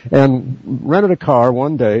 and rented a car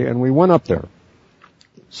one day, and we went up there,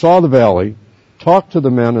 saw the valley, talked to the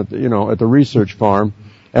men at the research farm,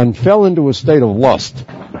 and fell into a state of lust.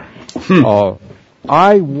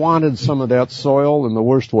 I wanted some of that soil in the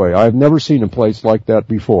worst way. I've never seen a place like that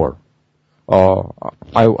before.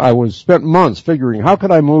 I spent months figuring how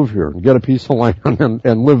could I move here and get a piece of land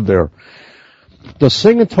and live there. The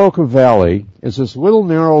Sigatoka Valley is this little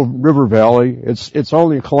narrow river valley. It's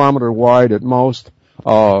only a kilometer wide at most,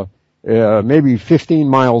 maybe 15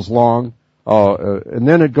 miles long, and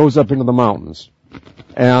then it goes up into the mountains.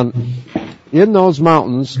 And in those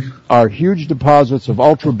mountains are huge deposits of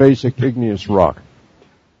ultra-basic igneous rock.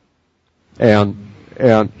 And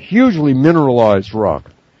hugely mineralized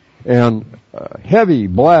rock. And heavy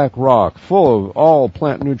black rock full of all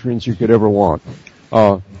plant nutrients you could ever want.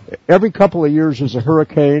 Every couple of years there's a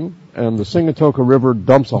hurricane, and the Sigatoka River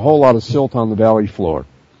dumps a whole lot of silt on the valley floor.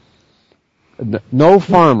 No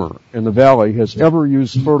farmer in the valley has ever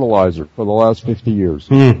used fertilizer for the last 50 years.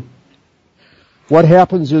 What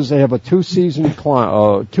happens is they have a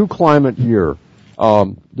two-climate year.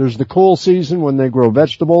 There's the cool season when they grow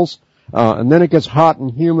vegetables, and then it gets hot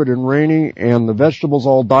and humid and rainy, and the vegetables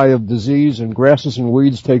all die of disease, and grasses and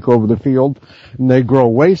weeds take over the field, and they grow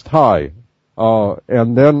waist high.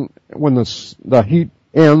 And then when the heat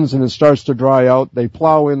ends and it starts to dry out, they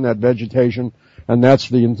plow in that vegetation, and that's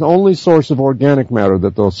the only source of organic matter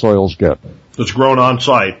that those soils get. It's grown on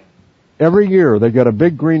site. Every year they get a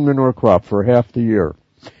big green manure crop for half the year.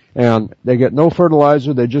 And they get no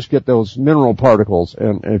fertilizer, they just get those mineral particles.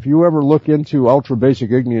 And if you ever look into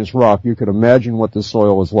ultra-basic igneous rock, you can imagine what this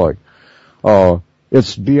soil is like.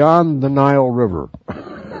 It's beyond the Nile River.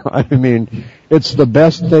 I mean, it's the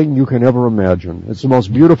best thing you can ever imagine. It's the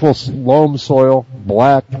most beautiful loam soil,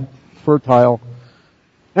 black, fertile.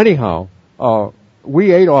 Anyhow,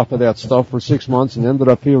 we ate off of that stuff for 6 months and ended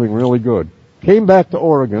up feeling really good. Came back to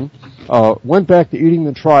Oregon, went back to eating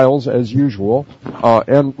the trials as usual,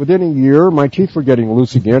 and within a year, my teeth were getting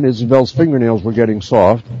loose again. Isabel's fingernails were getting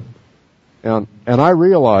soft, and I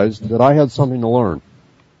realized that I had something to learn.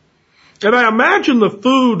 And I imagine the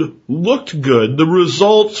food looked good. The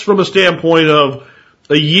results from a standpoint of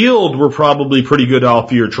a yield were probably pretty good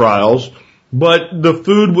off your trials, but the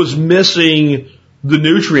food was missing the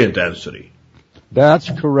nutrient density.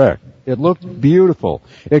 That's correct. It looked beautiful.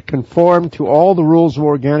 It conformed to all the rules of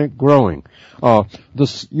organic growing.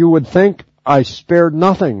 You would think I spared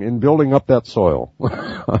nothing in building up that soil.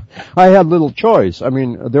 I had little choice. I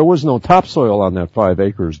mean, there was no topsoil on that 5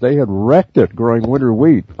 acres. They had wrecked it growing winter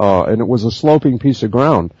wheat, and it was a sloping piece of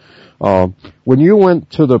ground. When you went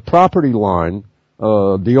to the property line,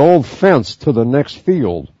 the old fence to the next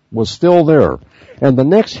field was still there. And the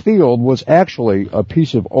next field was actually a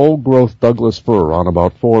piece of old-growth Douglas fir on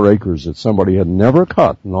about 4 acres that somebody had never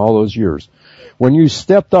cut in all those years. When you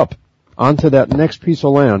stepped up onto that next piece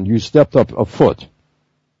of land, you stepped up a foot.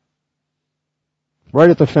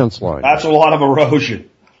 Right at the fence line. That's a lot of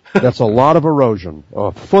erosion. That's a lot of erosion.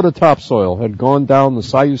 A foot of topsoil had gone down the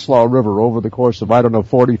Siuslaw River over the course of,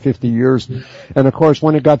 40, 50 years. And of course,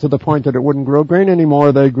 when it got to the point that it wouldn't grow grain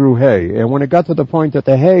anymore, they grew hay. And when it got to the point that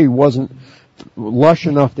the hay wasn't lush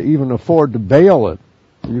enough to even afford to bale it,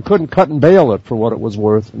 you couldn't cut and bale it for what it was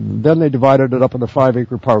worth, then they divided it up into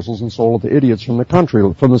 5-acre parcels and sold it to idiots from the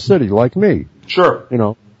country, from the city, like me. Sure.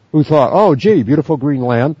 Who thought, oh, gee, beautiful green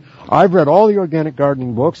land. I've read all the organic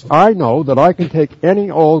gardening books. I know that I can take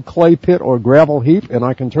any old clay pit or gravel heap and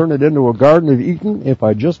I can turn it into a Garden of Eden if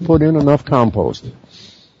I just put in enough compost.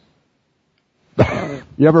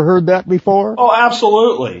 You ever heard that before? Oh,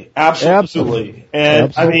 absolutely. Absolutely. And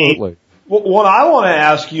absolutely. I mean, what I want to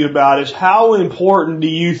ask you about is how important do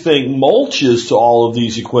you think mulch is to all of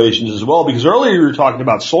these equations as well? Because earlier you were talking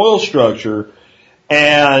about soil structure,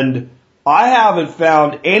 and I haven't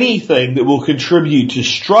found anything that will contribute to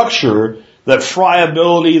structure, that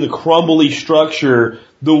friability, the crumbly structure,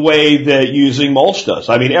 the way that using mulch does.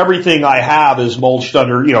 I mean, everything I have is mulched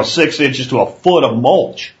under, 6 inches to a foot of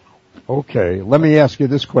mulch. Okay, let me ask you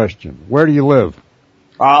this question. Where do you live?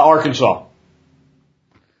 Arkansas.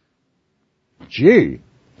 Gee,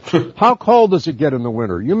 how cold does it get in the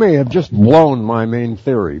winter? You may have just blown my main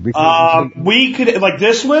theory. Because we could, like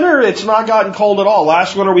this winter, it's not gotten cold at all.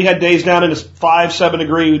 Last winter we had days down into 5-7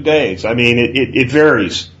 degree days. I mean, it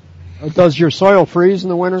varies. Does your soil freeze in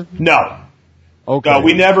the winter? No. Okay. No,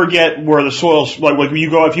 we never get where the soil's, like when you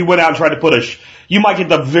go, if you went out and tried to put you might get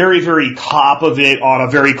the very, very top of it on a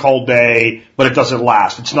very cold day, but it doesn't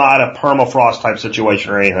last. It's not a permafrost type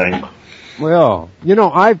situation or anything. Well,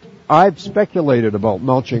 I've speculated about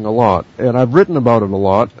mulching a lot, and I've written about it a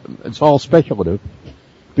lot. It's all speculative,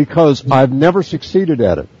 because I've never succeeded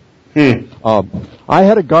at it. I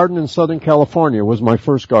had a garden in Southern California. It was my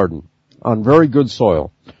first garden on very good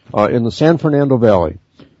soil in the San Fernando Valley,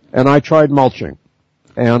 and I tried mulching,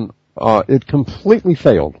 and it completely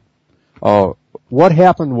failed. What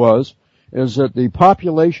happened is that the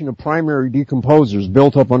population of primary decomposers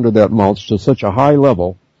built up under that mulch to such a high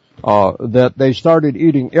level that they started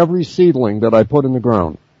eating every seedling that I put in the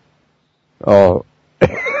ground.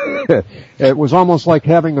 It was almost like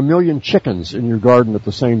having 1 million chickens in your garden at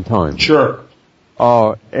the same time. Sure.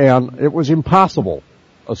 And it was impossible.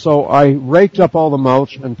 So I raked up all the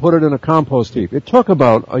mulch and put it in a compost heap. It took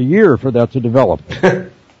about a year for that to develop.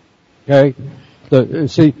 Okay? And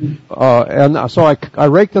so I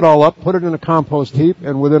raked it all up, put it in a compost heap,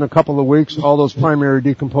 and within a couple of weeks, all those primary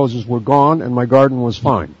decomposers were gone, and my garden was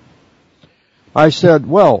fine. I said,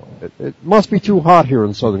 well, it must be too hot here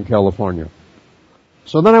in Southern California.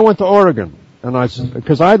 So then I went to Oregon, and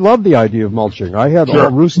because I loved the idea of mulching. I had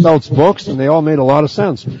all Roosevelt's books, and they all made a lot of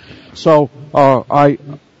sense. So,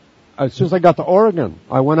 as soon as I got to Oregon,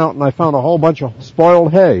 I went out and I found a whole bunch of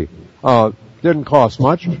spoiled hay. Didn't cost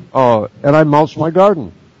much, and I mulched my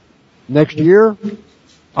garden. Next year,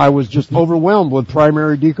 I was just overwhelmed with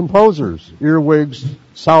primary decomposers, earwigs,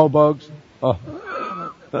 sow bugs.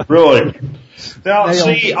 Really? Now,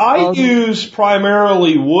 see, I use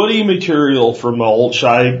primarily woody material for mulch.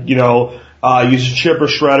 I use a chipper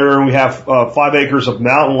shredder, and we have 5 acres of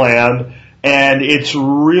mountain land, and it's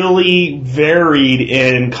really varied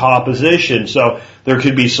in composition. So there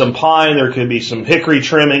could be some pine, there could be some hickory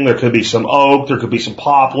trimming, there could be some oak, there could be some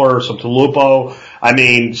poplar, some tulupo,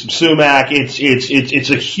 some sumac. It's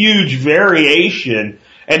a huge variation.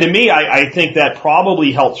 And to me, I think that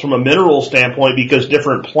probably helps from a mineral standpoint because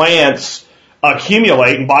different plants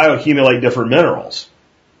accumulate and bioaccumulate different minerals.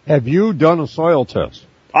 Have you done a soil test?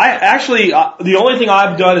 I actually, the only thing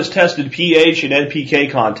I've done is tested pH and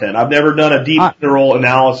NPK content. I've never done a deep mineral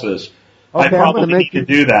analysis. Okay, I probably need to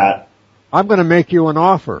do that. I'm going to make you an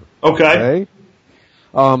offer. Okay.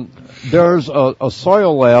 There's a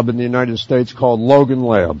soil lab in the United States called Logan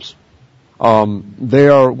Labs. They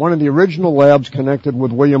are one of the original labs connected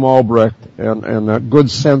with William Albrecht and that good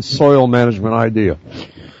sense soil management idea.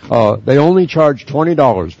 They only charge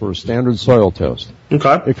 $20 for a standard soil test.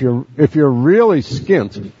 Okay. If you're really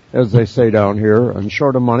skint, as they say down here, and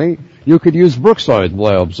short of money, you could use Brookside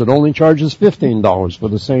Labs. It only charges $15 for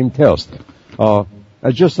the same test.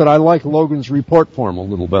 It's just that I like Logan's report form a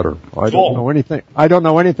little better. I don't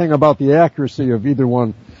know anything about the accuracy of either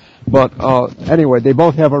one. But anyway, they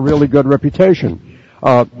both have a really good reputation.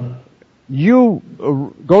 You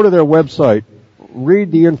go to their website,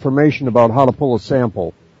 read the information about how to pull a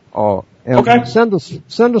sample, and send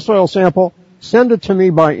a soil sample. Send it to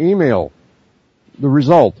me by email, the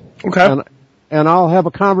result. Okay. And I'll have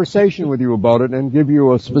a conversation with you about it and give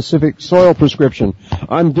you a specific soil prescription.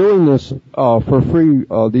 I'm doing this for free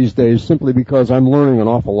these days simply because I'm learning an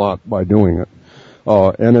awful lot by doing it.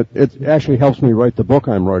 And it actually helps me write the book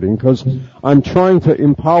I'm writing because I'm trying to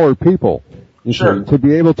empower people to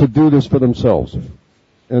be able to do this for themselves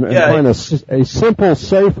and find a simple,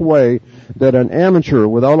 safe way that an amateur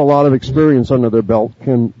without a lot of experience under their belt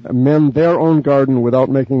can mend their own garden without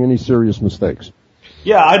making any serious mistakes.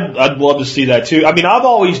 Yeah, I'd love to see that too. I've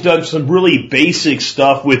always done some really basic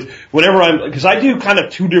stuff with because I do kind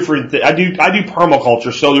of two different things. I do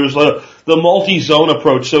permaculture, so there's the multi-zone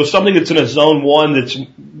approach. So something that's in a zone 1 that's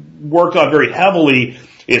worked on very heavily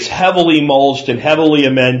is heavily mulched and heavily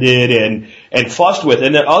amended and fussed with.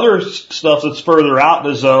 And then other stuff that's further out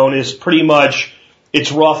in the zone is pretty much,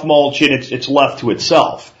 it's rough mulch and it's left to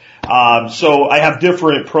itself. So I have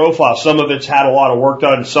different profiles. Some of it's had a lot of work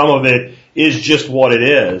done, some of it is just what it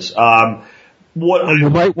is. You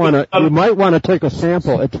might want to take a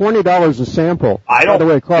sample at $20 a sample. By the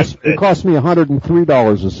way, it costs me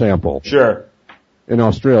 $103 a sample. Sure. In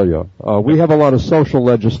Australia, we have a lot of social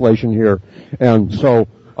legislation here, and so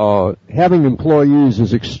having employees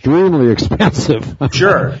is extremely expensive.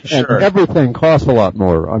 Sure. And everything costs a lot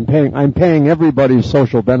more. I'm paying everybody's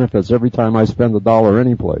social benefits every time I spend $1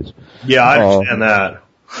 any place. Yeah, I understand that.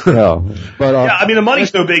 Yeah, but the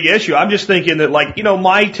money's no big issue. I'm just thinking that,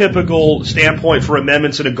 my typical standpoint for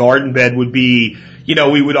amendments in a garden bed would be,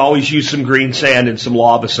 we would always use some green sand and some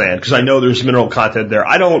lava sand because I know there's mineral content there.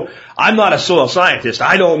 I'm not a soil scientist.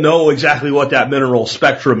 I don't know exactly what that mineral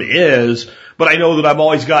spectrum is, but I know that I've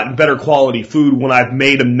always gotten better quality food when I've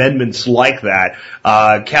made amendments like that.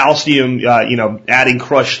 Calcium, adding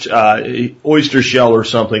crushed oyster shell or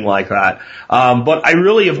something like that. But I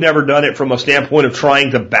really have never done it from a standpoint of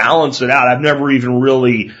trying to balance it out. I've never even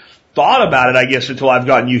really thought about it, I guess, until I've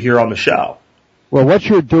gotten you here on the show. Well, what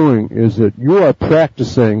you're doing is that you are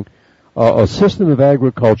practicing a system of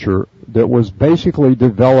agriculture that was basically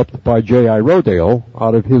developed by J.I. Rodale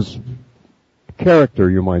out of his character,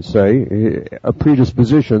 you might say,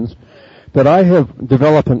 predispositions, that I have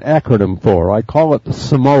developed an acronym for. I call it the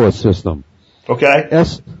Samoa system. Okay.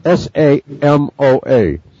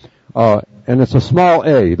 S-A-M-O-A. and it's a small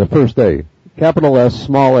a, the first A. Capital S,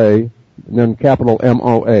 small a, and then capital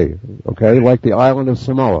M-O-A, okay, like the island of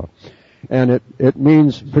Samoa. And it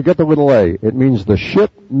means, forget the little a, it means the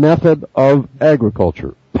shit method of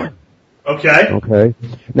agriculture. Okay. Okay.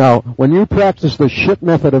 Now, when you practice the shit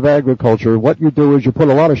method of agriculture, what you do is you put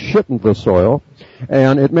a lot of shit into the soil,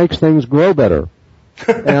 and it makes things grow better.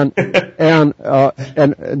 and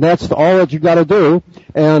that's all that you got to do.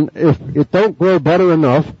 And if it don't grow better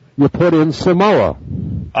enough, you put in Samoa.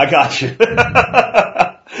 I got you.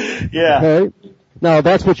 Yeah. Okay. Now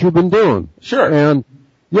that's what you've been doing. Sure. And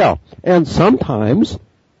yeah. And sometimes,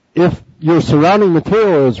 if your surrounding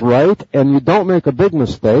material is right and you don't make a big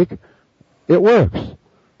mistake, it works.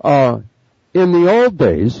 In the old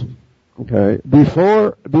days, okay,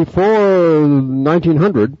 before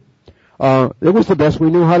 1900. It was the best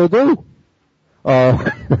we knew how to do.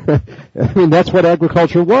 I mean, that's what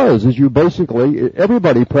agriculture was, is you basically,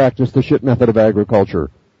 everybody practiced the shit method of agriculture.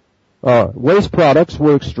 Waste products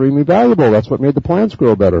were extremely valuable. That's what made the plants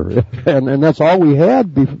grow better. And that's all we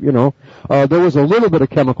had, there was a little bit of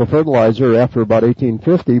chemical fertilizer after about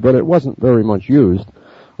 1850, but it wasn't very much used.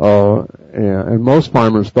 And most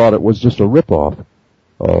farmers thought it was just a ripoff.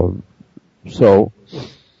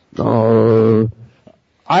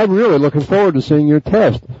 I'm really looking forward to seeing your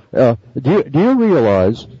test. Do you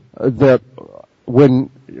realize that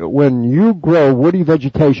when you grow woody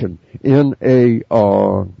vegetation in a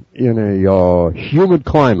humid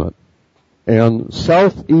climate, and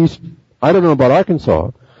southeast, I don't know about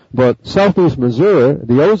Arkansas, but southeast Missouri,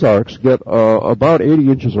 the Ozarks get about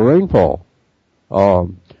 80 inches of rainfall.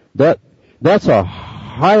 That's a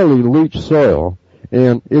highly leached soil,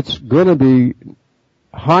 and it's going to be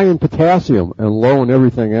high in potassium and low in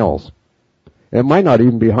everything else. It might not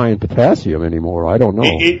even be high in potassium anymore. I don't know.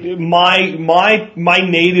 My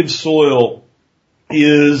native soil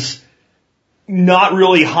is not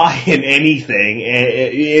really high in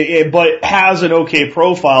anything, but has an okay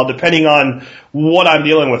profile depending on what I'm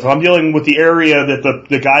dealing with. If I'm dealing with the area that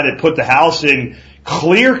the guy that put the house in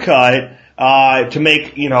clear cut, to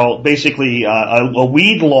make, basically, a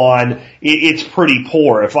weed lawn, it's pretty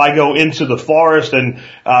poor. If I go into the forest and,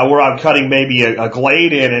 where I'm cutting maybe a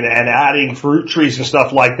glade in and adding fruit trees and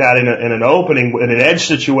stuff like that in an opening, in an edge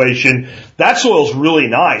situation, that soil's really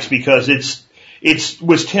nice because it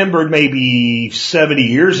was timbered maybe 70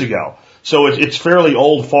 years ago. So it's fairly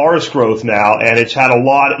old forest growth now, and it's had a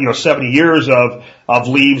lot, 70 years of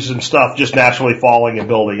leaves and stuff just naturally falling and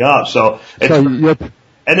building up.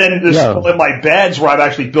 And then in my beds where I've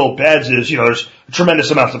actually built beds is, there's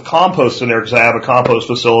tremendous amounts of compost in there because I have a compost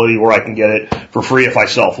facility where I can get it for free if I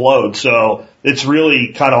self-load. So it's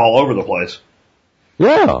really kind of all over the place.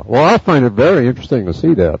 Yeah, well, I find it very interesting to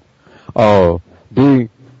see that.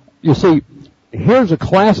 You see, here's a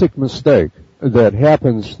classic mistake that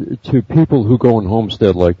happens to people who go and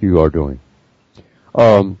homestead like you are doing.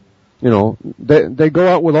 They go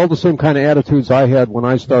out with all the same kind of attitudes I had when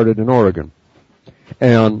I started in Oregon.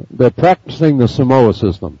 And they're practicing the Samoa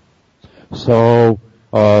system. So,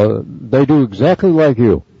 they do exactly like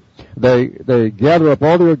you. They gather up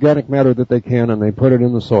all the organic matter that they can and they put it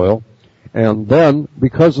in the soil. And then,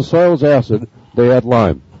 because the soil is acid, they add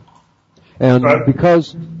lime. And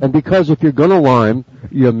because if you're gonna lime,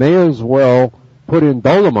 you may as well put in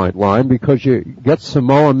dolomite lime because you get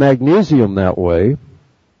Samoa magnesium that way,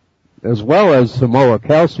 as well as Samoa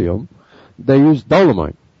calcium. They use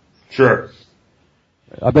dolomite. Sure.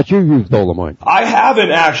 I bet you use dolomite. I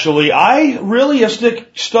haven't actually. I really have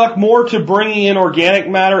stuck more to bringing in organic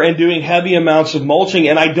matter and doing heavy amounts of mulching,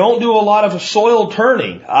 and I don't do a lot of soil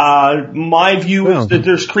turning. My view is that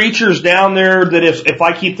there's creatures down there that if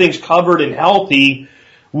I keep things covered and healthy,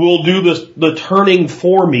 will do the turning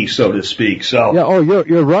for me, so to speak. So yeah,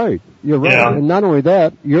 you're right. You're right. Yeah. And not only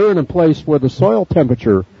that, you're in a place where the soil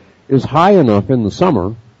temperature is high enough in the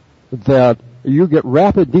summer that you get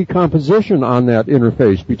rapid decomposition on that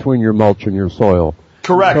interface between your mulch and your soil.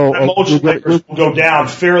 Correct. So, mulch layers will go down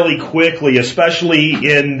fairly quickly, especially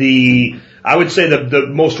in I would say the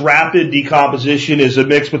most rapid decomposition is a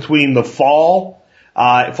mix between the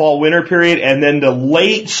fall-winter period and then the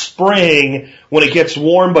late spring when it gets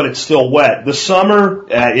warm but it's still wet. The summer,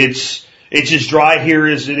 it's as dry here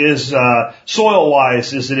as it is,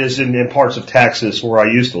 soil-wise as it is in parts of Texas where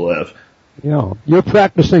I used to live. Yeah, you're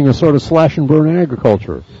practicing a sort of slash and burn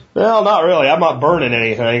agriculture. Well, not really. I'm not burning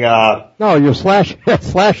anything. No, you're slash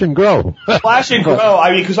and grow. Slash and grow.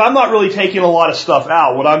 I mean, because I'm not really taking a lot of stuff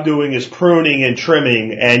out. What I'm doing is pruning and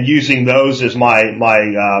trimming and using those as my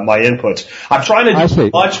inputs. I'm trying to do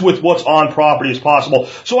as much with what's on property as possible.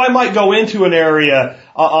 So I might go into an area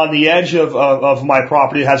on the edge of my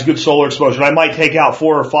property that has good solar exposure. I might take out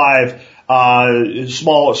 4 or 5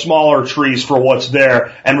 smaller trees for what's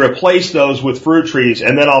there and replace those with fruit trees,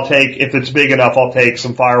 and then I'll take, if it's big enough, I'll take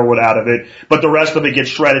some firewood out of it, but the rest of it gets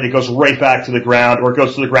shredded, it goes right back to the ground, or it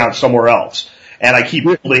goes to the ground somewhere else. And I keep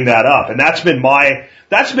building that up. And that's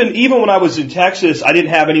been even when I was in Texas, I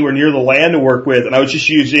didn't have anywhere near the land to work with, and I was just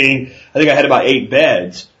using, I think I had about 8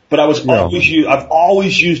 beds. But I've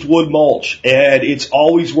always used wood mulch, and it's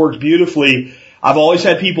always worked beautifully. I've always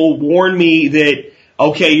had people warn me that,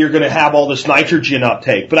 okay, you're going to have all this nitrogen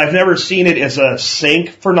uptake, but I've never seen it as a sink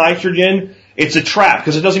for nitrogen. It's a trap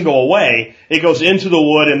because it doesn't go away. It goes into the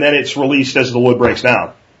wood and then it's released as the wood breaks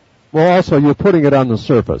down. Well, also, you're putting it on the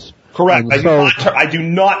surface. Correct. I do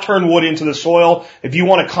not turn wood into the soil. If you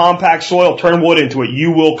want to compact soil, turn wood into it.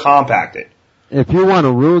 You will compact it. If you want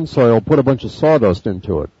to ruin soil, put a bunch of sawdust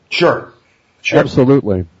into it. Sure.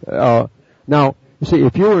 Absolutely. Now, you see,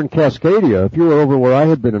 if you were in Cascadia, if you were over where I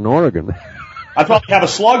had been in Oregon... I'd probably have a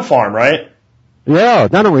slug farm, right? Yeah,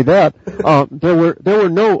 not only that, there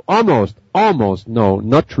were almost no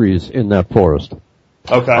nut trees in that forest.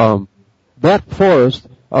 Okay. That forest,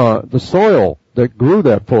 the soil that grew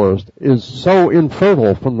that forest is so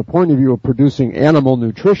infertile from the point of view of producing animal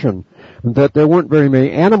nutrition that there weren't very many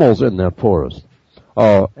animals in that forest.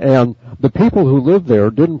 And the people who lived there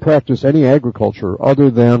didn't practice any agriculture other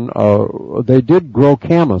than, they did grow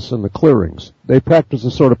camas in the clearings. They practiced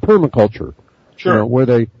a sort of permaculture. Sure. You know, where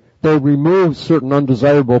they remove certain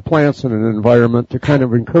undesirable plants in an environment to kind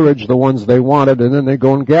of encourage the ones they wanted, and then they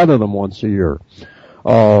go and gather them once a year.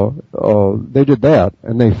 They did that,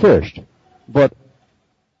 and they fished. But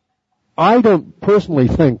I don't personally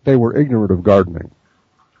think they were ignorant of gardening.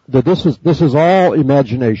 That this is all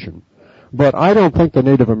imagination. But I don't think the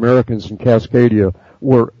Native Americans in Cascadia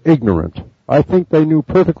were ignorant. I think they knew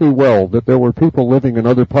perfectly well that there were people living in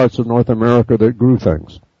other parts of North America that grew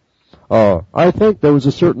things. I think there was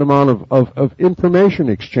a certain amount of information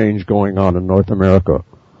exchange going on in North America.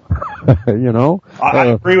 You know? I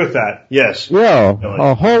agree with that, yes. Yeah,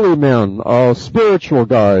 holy men, spiritual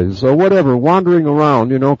guys, whatever, wandering around,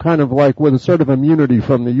 you know, kind of like with a sort of immunity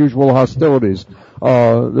from the usual hostilities,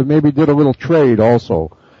 that maybe did a little trade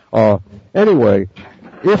also. Anyway,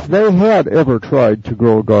 if they had ever tried to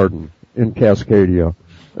grow a garden in Cascadia,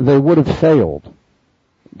 they would have failed.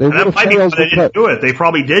 That might be why they didn't do it. They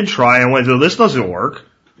probably did try and went, this doesn't work.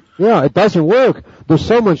 Yeah, it doesn't work. There's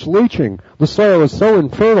so much leaching. The soil is so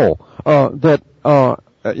infertile that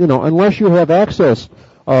you know, unless you have access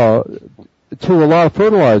to a lot of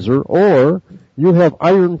fertilizer, or you have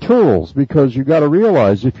iron tools, because you got to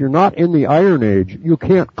realize if you're not in the Iron Age, you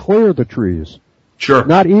can't clear the trees. Sure.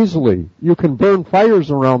 Not easily. You can burn fires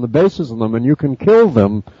around the bases of them, and you can kill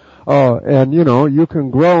them. And, you know, you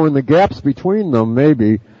can grow in the gaps between them,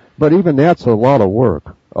 maybe, but even that's a lot of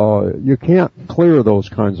work. You can't clear those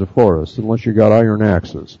kinds of forests unless you got iron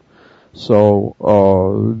axes. So,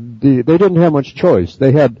 they didn't have much choice.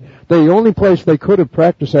 The only place they could have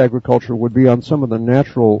practiced agriculture would be on some of the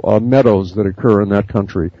natural, meadows that occur in that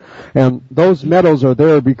country. And those meadows are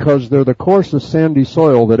there because they're the coarsest sandy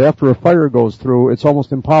soil that after a fire goes through, it's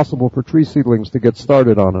almost impossible for tree seedlings to get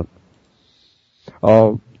started on it.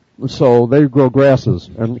 So they grow grasses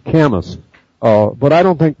and camas. But I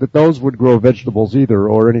don't think that those would grow vegetables either,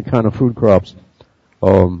 or any kind of food crops.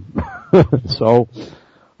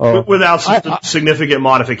 Without significant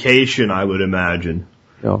modification, I would imagine.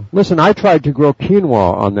 Yeah. Listen, I tried to grow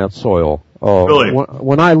quinoa on that soil. Really?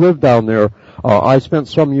 When I lived down there, I spent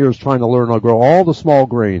some years trying to learn how to grow all the small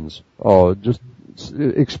grains, just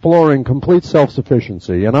exploring complete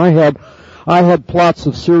self-sufficiency. And I had plots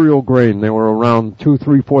of cereal grain. They were around 2,000,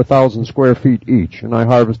 3,000, 4,000 square feet each, and I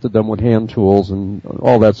harvested them with hand tools and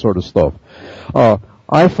all that sort of stuff.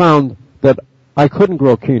 I found that I couldn't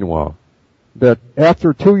grow quinoa. That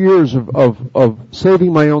after 2 years of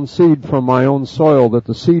saving my own seed from my own soil, that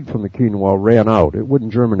the seed from the quinoa ran out. It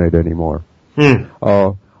wouldn't germinate anymore.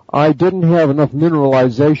 I didn't have enough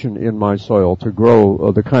mineralization in my soil to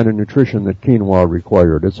grow the kind of nutrition that quinoa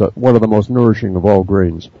required. It's one of the most nourishing of all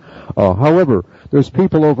grains. However, there's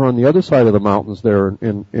people over on the other side of the mountains there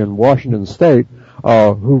in Washington State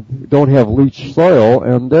who don't have leached soil,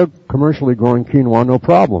 and they're commercially growing quinoa no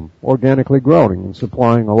problem, organically growing and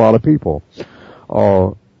supplying a lot of people.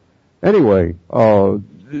 Anyway,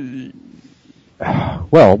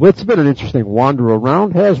 Well, it's been an interesting wander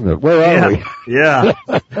around, hasn't it? Where are we? Yeah.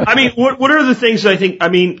 I mean, what are the things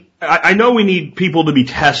that I know we need people to be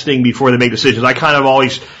testing before they make decisions. I kind of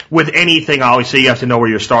always, with anything, I always say you have to know where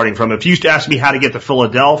you're starting from. If you used to ask me how to get to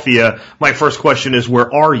Philadelphia, my first question is,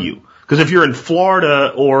 where are you? Because if you're in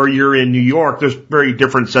Florida or you're in New York, there's very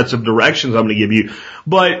different sets of directions I'm going to give you.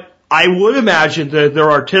 But I would imagine that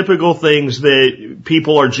there are typical things that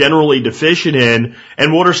people are generally deficient in,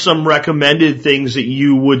 and what are some recommended things that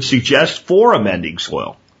you would suggest for amending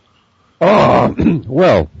soil?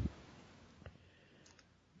 Well,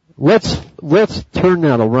 let's turn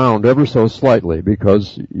that around ever so slightly,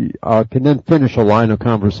 because I can then finish a line of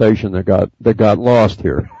conversation that got lost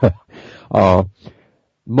here.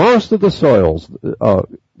 Most of the soils,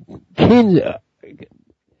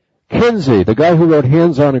 Kinsey, the guy who wrote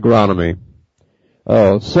Hands-on Agronomy,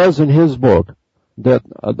 says in his book that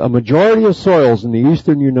a majority of soils in the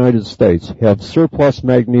eastern United States have surplus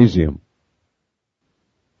magnesium.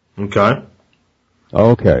 Okay.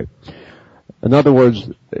 In other words,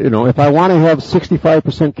 if I want to have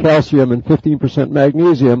 65% calcium and 15%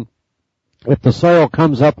 magnesium, if the soil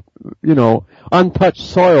comes up, untouched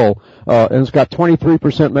soil, and it's got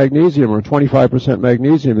 23% magnesium or 25%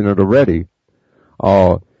 magnesium in it already,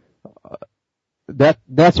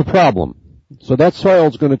 that's a problem. So that soil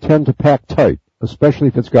is going to tend to pack tight, especially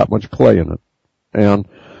if it's got much clay in it. And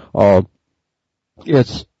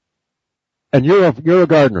you're a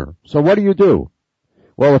gardener. So what do?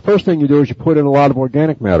 Well, the first thing you do is you put in a lot of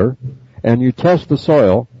organic matter, and you test the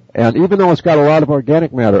soil. And even though it's got a lot of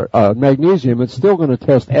organic matter, magnesium, it's still going to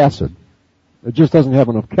test acid. It just doesn't have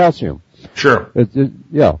enough calcium. Sure.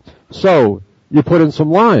 Yeah. So you put in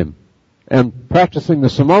some lime. And practicing the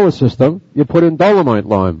Samoa system, you put in dolomite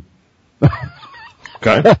lime.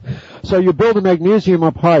 Okay. So you build the magnesium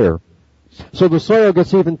up higher. So the soil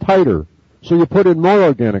gets even tighter. So you put in more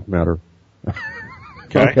organic matter.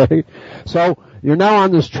 Okay. So you're now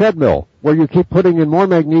on this treadmill where you keep putting in more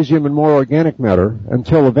magnesium and more organic matter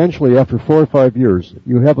until eventually, after 4 or 5 years,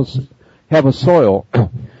 you have a soil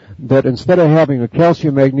that instead of having a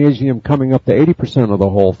calcium magnesium coming up to 80% of the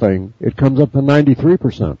whole thing, it comes up to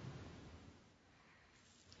 93%.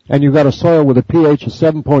 And you've got a soil with a pH of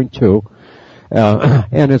 7.2,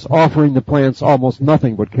 and it's offering the plants almost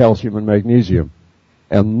nothing but calcium and magnesium.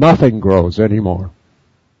 And nothing grows anymore.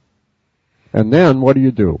 And then what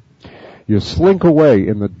do? You slink away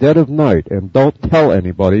in the dead of night and don't tell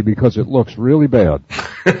anybody because it looks really bad.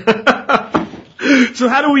 So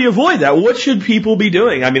how do we avoid that? What should people be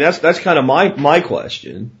doing? I mean, that's kind of my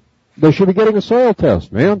question. They should be getting a soil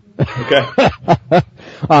test, man. Okay.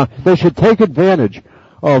 They should take advantage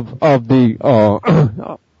of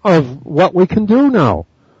what we can do now.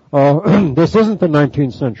 This isn't the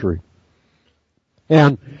 19th century.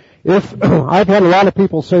 And if I've had a lot of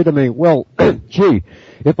people say to me, well, gee,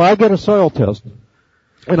 if I get a soil test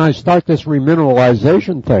and I start this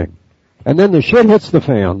remineralization thing, and then the shit hits the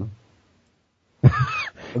fan,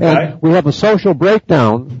 and we have a social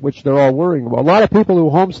breakdown, which they're all worrying about. A lot of people who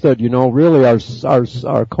homestead, really are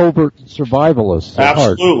covert survivalists.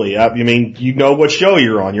 Absolutely. I mean, what show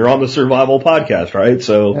you're on. You're on the Survival Podcast, right?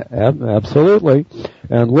 So absolutely.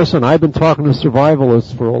 And listen, I've been talking to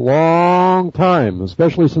survivalists for a long time,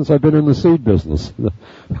 especially since I've been in the seed business.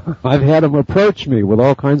 I've had them approach me with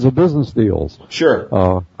all kinds of business deals. Sure.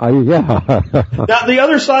 Yeah. Now, the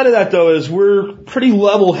other side of that, though, is we're pretty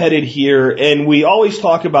level-headed here, and we always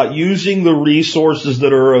talk about using the resources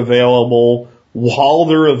that are available while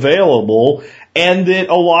they're available, and that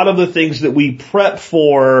a lot of the things that we prep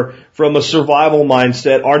for from a survival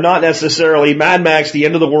mindset are not necessarily Mad Max, the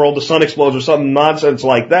end of the world, the sun explodes, or something nonsense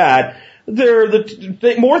like that. They're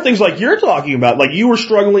more things like you're talking about, like you were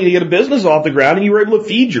struggling to get a business off the ground and you were able to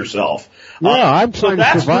feed yourself. Yeah, I'm trying to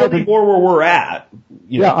survive. So that's really more where we're at.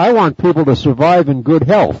 Yeah, I want people to survive in good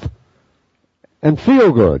health and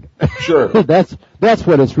feel good. Sure. That's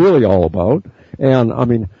what it's really all about. And I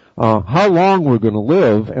mean, how long we're going to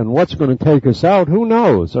live and what's going to take us out, who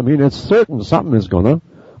knows? I mean, it's certain something is going to.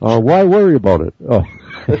 Why worry about it?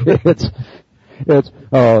 It's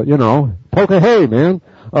poke a hay, man.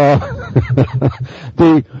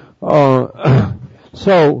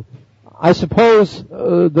 So I suppose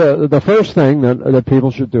the first thing that people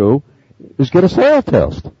should do is get a soil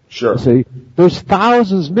test. Sure. See, there's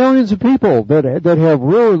thousands, millions of people that have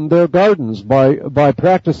ruined their gardens by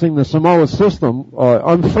practicing the Samoa system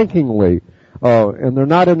unthinkingly, and they're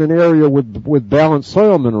not in an area with balanced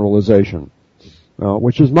soil mineralization,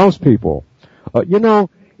 which is most people. In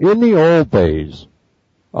the old days,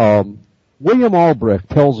 William Albrecht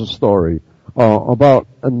tells a story about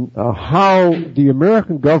how the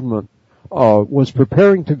American government was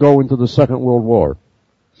preparing to go into the Second World War.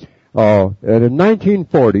 And in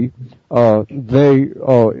 1940,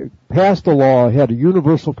 they passed a law, had a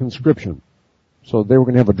universal conscription. So they were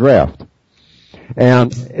going to have a draft.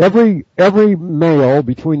 And every male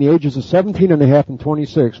between the ages of 17 and a half and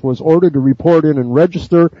 26 was ordered to report in and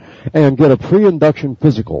register and get a pre-induction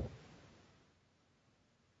physical.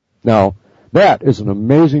 Now, that is an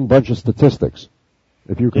amazing bunch of statistics,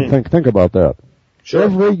 if you can think about that. Sure.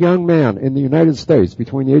 Every young man in the United States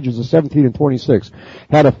between the ages of 17 and 26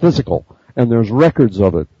 had a physical, and there's records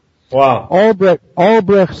of it. Wow.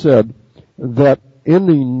 Albrecht said that in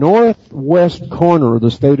the northwest corner of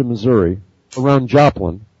the state of Missouri, around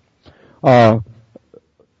Joplin,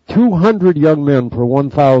 200 young men per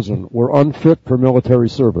 1,000 were unfit for military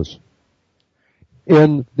service.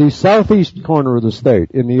 In the southeast corner of the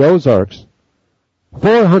state, in the Ozarks,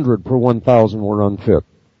 400 per 1,000 were unfit.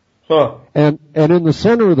 Huh. And in the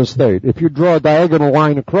center of the state, if you draw a diagonal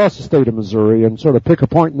line across the state of Missouri and sort of pick a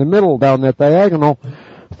point in the middle down that diagonal,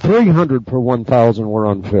 300 per 1,000 were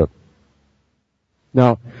unfit.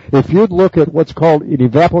 Now, if you'd look at what's called an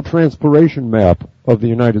evapotranspiration map of the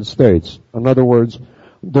United States, in other words,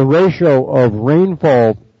 the ratio of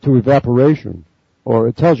rainfall to evaporation, or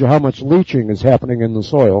it tells you how much leaching is happening in the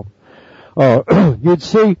soil, you'd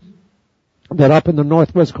see that up in the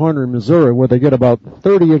northwest corner of Missouri, where they get about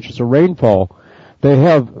 30 inches of rainfall, they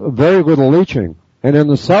have very little leaching. And in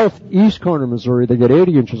the southeast corner of Missouri, they get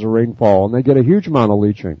 80 inches of rainfall, and they get a huge amount of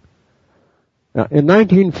leaching. Now, in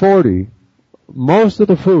 1940, most of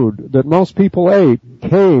the food that most people ate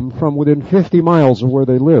came from within 50 miles of where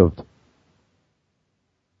they lived.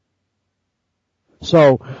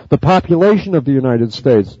 So the population of the United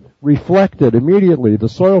States reflected immediately the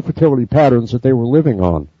soil fertility patterns that they were living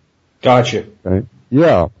on. Gotcha. Okay?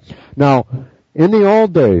 Yeah. Now, in the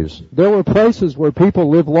old days, there were places where people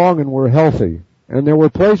lived long and were healthy. And there were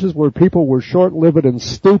places where people were short-lived and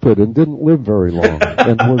stupid and didn't live very long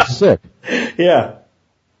and were sick. Yeah.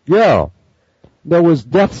 Yeah. There was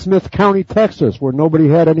Death Smith County, Texas, where nobody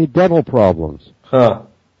had any dental problems. Huh.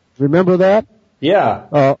 Remember that?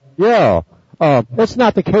 Yeah. Yeah. That's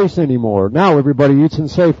not the case anymore. Now everybody eats in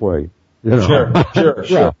Safeway. You know? Sure.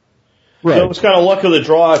 Yeah. Right. So it was kind of luck of the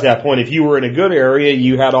draw at that point. If you were in a good area,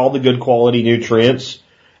 you had all the good quality nutrients.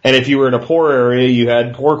 And if you were in a poor area, you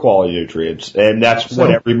had poor quality nutrients. And that's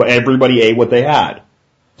what everybody ate what they had.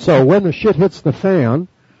 So when the shit hits the fan,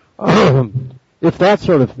 if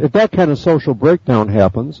that kind of social breakdown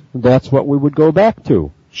happens, that's what we would go back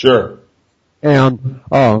to. Sure. And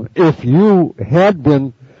if you had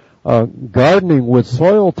been gardening with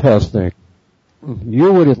soil testing,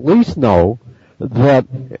 you would at least know that,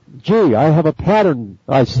 gee, I have a pattern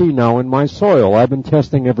I see now in my soil. I've been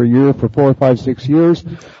testing every year for 4, 5, 6 years.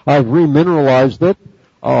 I've remineralized it,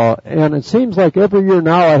 and it seems like every year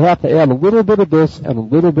now I have to add a little bit of this and a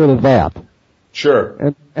little bit of that.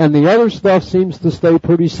 Sure. And the other stuff seems to stay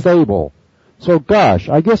pretty stable. So gosh,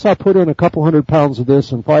 I guess I'll put in a couple 100 pounds of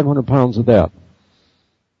this and 500 pounds of that.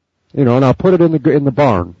 You know, and I'll put it in the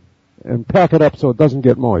barn and pack it up so it doesn't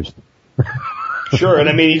get moist. Sure, and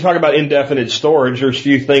I mean, you talk about indefinite storage. There's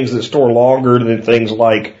few things that store longer than things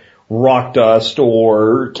like rock dust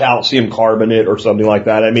or calcium carbonate or something like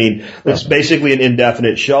that. I mean, it's basically an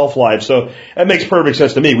indefinite shelf life. So that makes perfect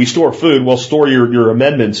sense to me. We store food, we'll store your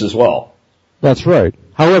amendments as well. That's right.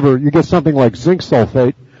 However, you get something like zinc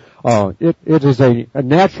sulfate. It is a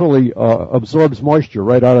naturally absorbs moisture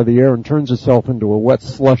right out of the air and turns itself into a wet,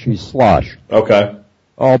 slushy slosh. Okay.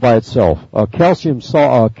 All by itself.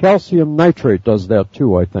 Calcium nitrate does that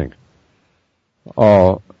too, I think.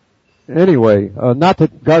 Anyway, not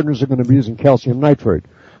that gardeners are going to be using calcium nitrate,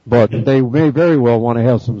 but they may very well want to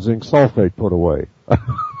have some zinc sulfate put away.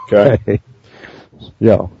 Okay.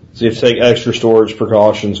 Yeah. So you have to take extra storage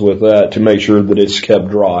precautions with that to make sure that it's kept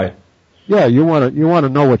dry. Yeah, you want to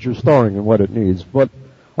know what you're storing and what it needs. But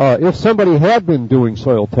if somebody had been doing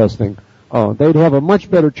soil testing, they'd have a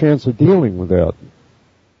much better chance of dealing with that.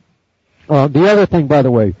 The other thing, by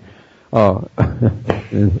the way,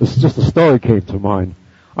 it's just a story came to mind.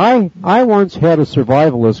 I once had a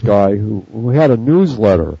survivalist guy who had a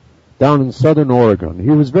newsletter down in Southern Oregon. He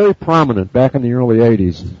was very prominent back in the early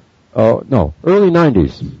 80s. Early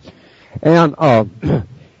 90s. And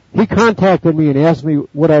he contacted me and asked me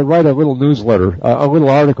would I write a little newsletter, a little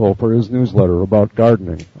article for his newsletter about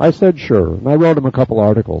gardening. I said sure, and I wrote him a couple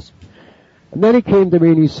articles. And then he came to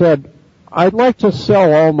me and he said, I'd like to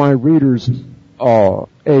sell all my readers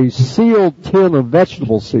a sealed tin of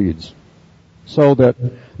vegetable seeds so that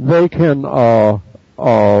they can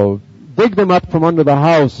dig them up from under the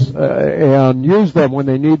house and use them when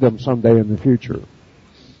they need them someday in the future.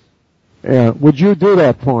 And would you do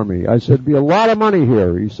that for me? I said, be a lot of money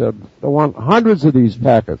here. He said, I want hundreds of these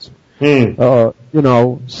packets,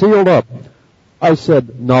 sealed up. I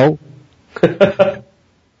said, no.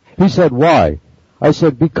 He said, why? I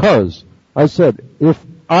said, because. I said, if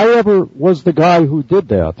I ever was the guy who did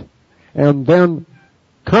that, and then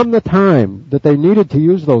come the time that they needed to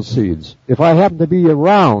use those seeds, if I happened to be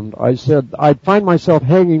around, I said, I'd find myself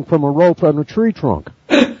hanging from a rope on a tree trunk.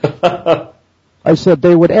 I said,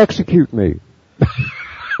 they would execute me.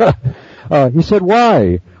 He said,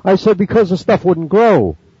 why? I said, because the stuff wouldn't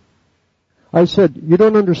grow. I said, you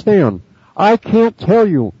don't understand. I can't tell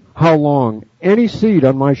you how long any seed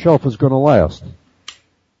on my shelf is going to last.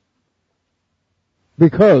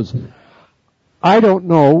 Because I don't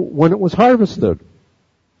know when it was harvested.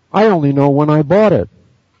 I only know when I bought it.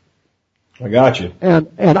 I got you. And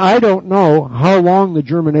I don't know how long the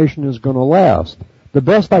germination is going to last. The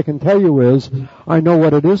best I can tell you is I know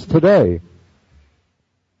what it is today.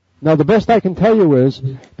 Now, the best I can tell you is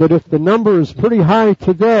that if the number is pretty high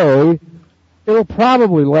today, it'll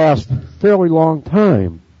probably last a fairly long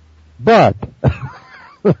time. But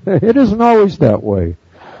it isn't always that way.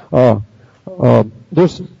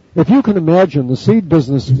 If you can imagine, the seed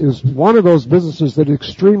business is one of those businesses that is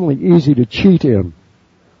extremely easy to cheat in.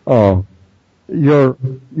 You're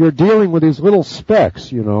dealing with these little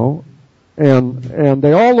specks, and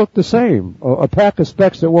they all look the same. A pack of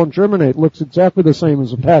specks that won't germinate looks exactly the same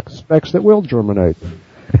as a pack of specks that will germinate.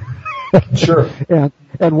 Sure.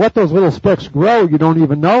 And what those little specks grow, you don't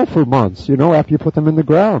even know for months, after you put them in the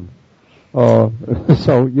ground.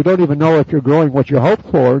 So you don't even know if you're growing what you hope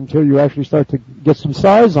for until you actually start to get some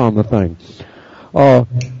size on the thing. I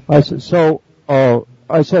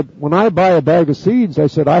said, when I buy a bag of seeds, I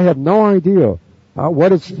said, I have no idea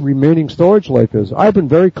what its remaining storage life is. I've been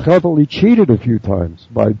very cleverly cheated a few times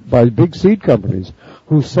by big seed companies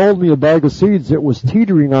who sold me a bag of seeds that was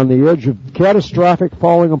teetering on the edge of catastrophic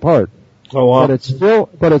falling apart. Oh, wow.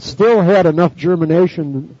 But it still had enough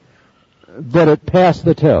germination that it passed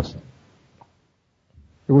the test.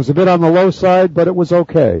 It was a bit on the low side, but it was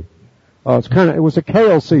okay. It was a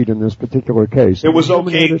kale seed in this particular case. It was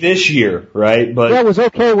okay this year, right? But yeah, it was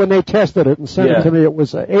okay when they tested it and sent it to me. It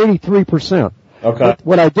was 83%. Okay.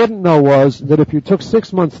 What I didn't know was that if you took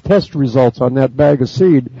 6 months test results on that bag of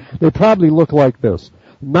seed, they probably look like this: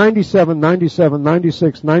 97, 97,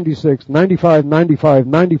 96, 96, 95, 95,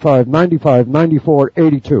 95, 95, 94,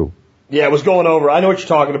 82. Yeah, it was going over. I know what you're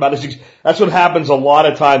talking about. That's what happens a lot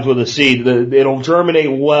of times with a seed. It'll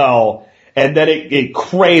germinate well, and then it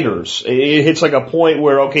craters. It hits like a point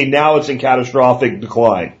where, okay, now it's in catastrophic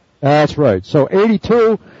decline. That's right. So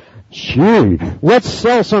 82, gee, let's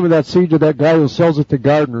sell some of that seed to that guy who sells it to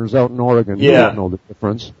gardeners out in Oregon. Yeah. You don't know the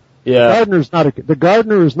difference. Yeah. The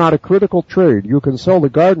gardener is not a critical trade. You can sell the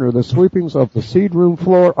gardener the sweepings of the seed room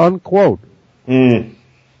floor, unquote.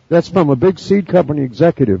 That's from a big seed company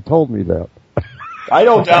executive told me that. I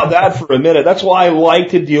don't doubt that for a minute. That's why I like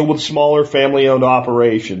to deal with smaller family-owned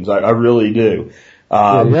operations. I really do.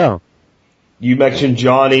 Yeah. You mentioned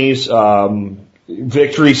Johnny's,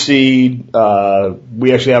 Victory Seed.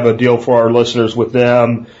 We actually have a deal for our listeners with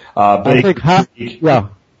them. High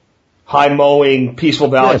Mowing, Peaceful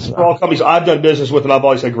Valley. Yes. They're all companies I've done business with, and I've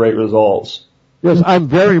always had great results. Yes, I'm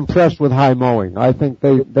very impressed with High Mowing. I think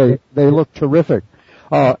they look terrific.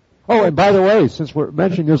 And by the way, since we're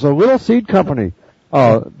mentioning, there's a little seed company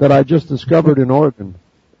that I just discovered in Oregon.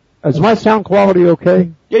 Is my sound quality okay?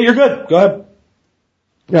 Yeah, you're good. Go ahead.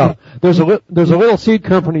 Yeah, there's a little seed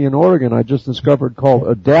company in Oregon I just discovered called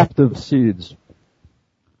Adaptive Seeds.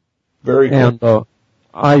 Very cool. And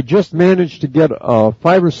I just managed to get 5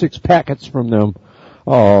 or 6 packets from them,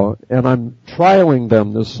 and I'm trialing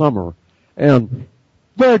them this summer, and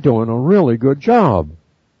they're doing a really good job.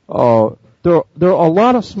 There are a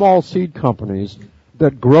lot of small seed companies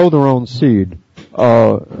that grow their own seed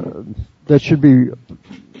that should be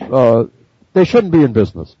they shouldn't be in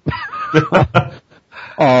business. We're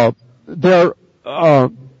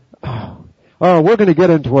going to get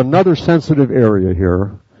into another sensitive area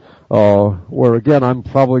here, where again I'm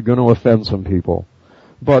probably going to offend some people,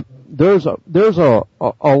 but there's a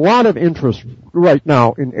lot of interest right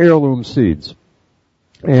now in heirloom seeds.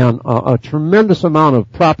 And a tremendous amount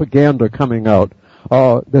of propaganda coming out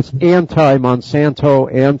that's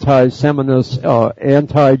anti-Monsanto, anti-Seminis,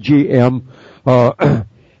 anti-GM,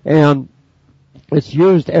 and it's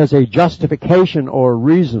used as a justification or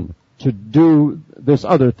reason to do this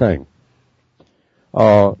other thing.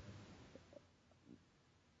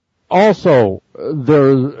 Also,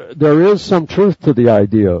 there is some truth to the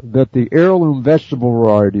idea that the heirloom vegetable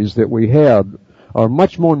varieties that we had are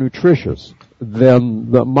much more nutritious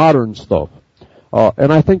than the modern stuff.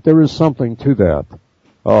 And I think there is something to that.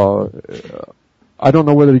 I don't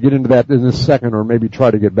know whether to get into that in this second or maybe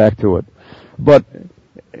try to get back to it. But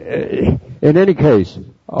in any case,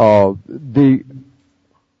 the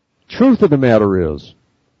truth of the matter is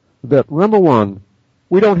that, number one,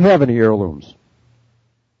 we don't have any heirlooms.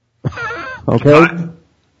 Okay?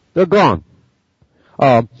 They're gone.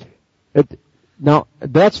 Now,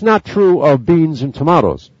 that's not true of beans and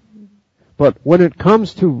tomatoes. But when it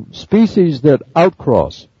comes to species that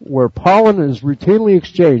outcross, where pollen is routinely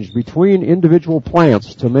exchanged between individual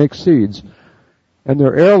plants to make seeds, and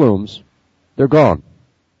they're heirlooms, they're gone.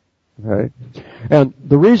 Okay? And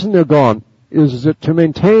the reason they're gone is that to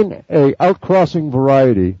maintain a outcrossing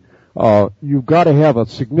variety, you've got to have a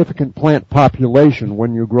significant plant population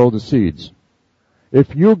when you grow the seeds.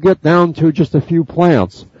 If you get down to just a few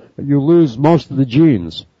plants, you lose most of the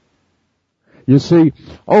genes. You see,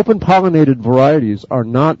 open-pollinated varieties are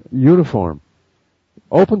not uniform.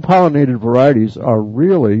 Open-pollinated varieties are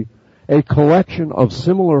really a collection of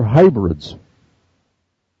similar hybrids.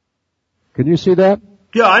 Can you see that?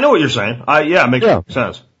 Yeah, I know what you're saying. It makes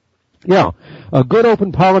sense. Yeah. A good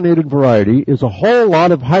open-pollinated variety is a whole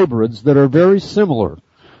lot of hybrids that are very similar,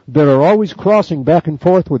 that are always crossing back and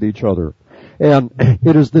forth with each other. And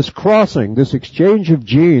it is this crossing, this exchange of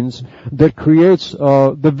genes, that creates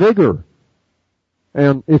the vigor.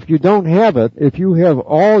 And if you don't have it, if you have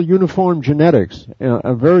all uniform genetics,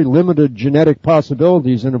 very limited genetic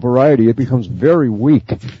possibilities in a variety, it becomes very weak.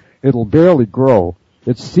 It'll barely grow.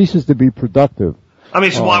 It ceases to be productive. I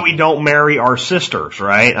mean, it's why we don't marry our sisters,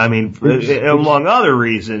 right? I mean, among other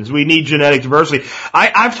reasons. We need genetic diversity.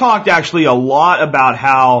 I've talked actually a lot about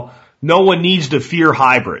how no one needs to fear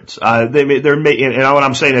hybrids. And what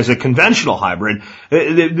I'm saying is a conventional hybrid.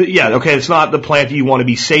 It's not the plant that you want to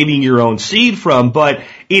be saving your own seed from, but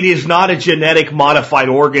it is not a genetic modified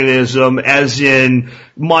organism as in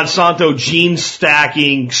Monsanto gene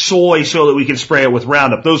stacking soy so that we can spray it with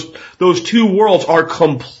Roundup. Those two worlds are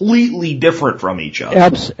completely different from each other.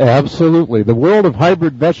 Absolutely. The world of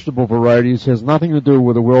hybrid vegetable varieties has nothing to do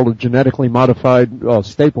with the world of genetically modified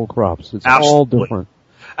staple crops. It's all different.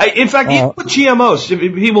 In fact, even with GMOs,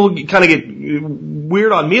 people kind of get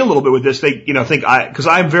weird on me a little bit with this. They, think because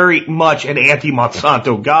I'm very much an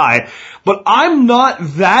anti-Monsanto guy, but I'm not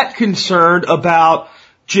that concerned about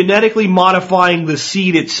genetically modifying the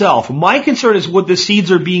seed itself. My concern is what the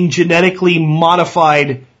seeds are being genetically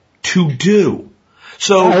modified to do.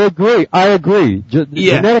 So I agree.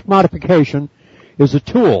 Genetic modification is a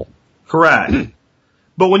tool. Correct.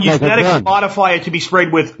 But when you genetically modify it to be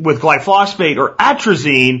sprayed with glyphosate or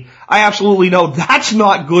atrazine, I absolutely know that's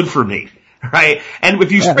not good for me, right? And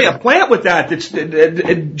if you spray a plant with that's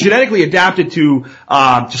genetically adapted to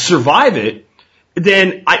survive it,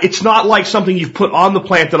 then it's not like something you've put on the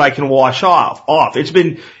plant that I can wash off. It's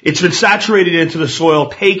been saturated into the soil,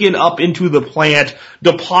 taken up into the plant,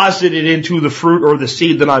 deposited into the fruit or the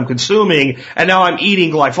seed that I'm consuming, and now I'm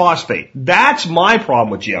eating glyphosate. That's my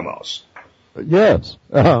problem with GMOs. Yes.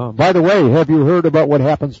 By the way, have you heard about what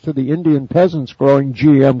happens to the Indian peasants growing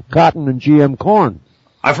GM cotton and GM corn?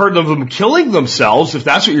 I've heard of them killing themselves, if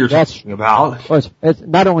that's what you're talking about. It's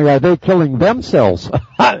not only are they killing themselves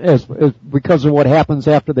because of what happens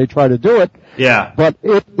after they try to do it, but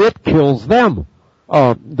it kills them.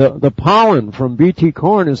 The pollen from BT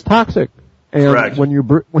corn is toxic. And correct. when you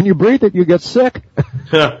breathe it, you get sick.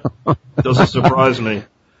 Doesn't surprise me.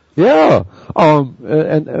 Yeah.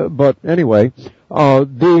 But anyway,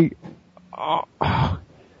 the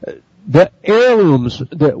heirlooms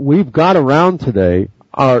that we've got around today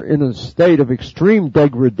are in a state of extreme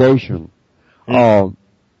degradation. The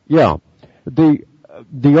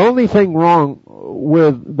only thing wrong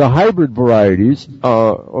with the hybrid varieties,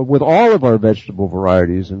 with all of our vegetable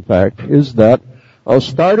varieties, in fact, is that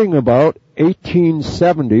starting about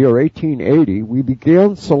 1870 or 1880, we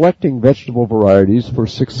began selecting vegetable varieties for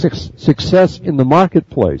success in the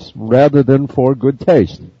marketplace rather than for good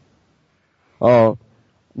taste. Now,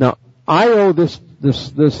 I owe this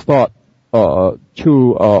thought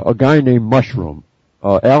to a guy named Mushroom,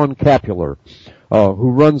 Alan Capular,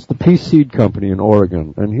 who runs the Peace Seed Company in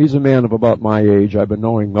Oregon, and he's a man of about my age. I've been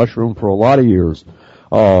knowing Mushroom for a lot of years.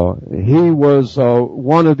 He was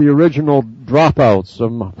one of the original dropouts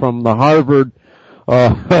from the Harvard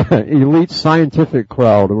elite scientific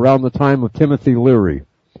crowd around the time of Timothy Leary,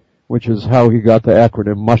 which is how he got the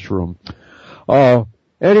acronym Mushroom.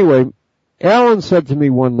 Anyway, Alan said to me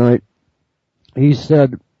one night, he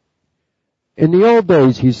said, in the old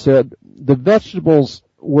days, he said, the vegetables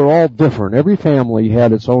were all different. Every family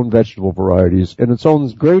had its own vegetable varieties and its own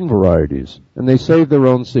grain varieties, and they saved their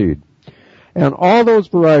own seed. And all those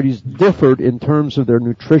varieties differed in terms of their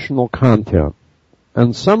nutritional content.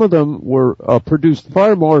 And some of them were produced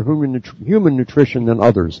far more human nutrition than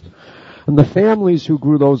others. And the families who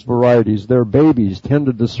grew those varieties, their babies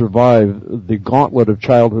tended to survive the gauntlet of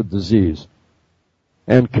childhood disease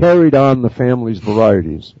and carried on the family's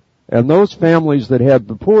varieties. And those families that had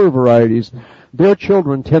the poorer varieties, their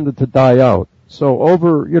children tended to die out. So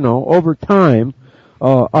over time,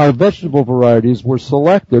 our vegetable varieties were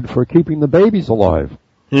selected for keeping the babies alive.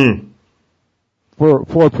 For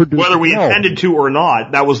producing whether we intended to or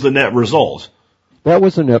not, that was the net result. That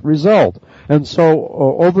was the net result. And so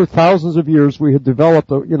over thousands of years, we had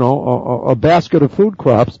developed a basket of food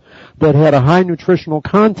crops that had a high nutritional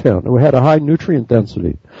content, or had a high nutrient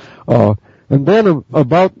density. And then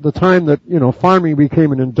about the time that, farming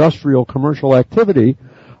became an industrial commercial activity,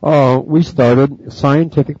 we started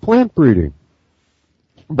scientific plant breeding.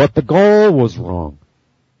 But the goal was wrong.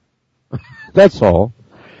 That's all.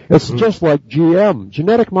 It's just like GM,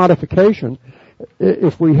 genetic modification.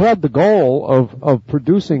 If we had the goal of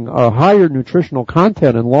producing a higher nutritional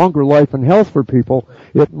content and longer life and health for people,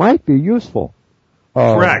 it might be useful.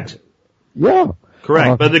 Correct. Yeah.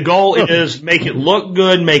 Correct. But the goal is make it look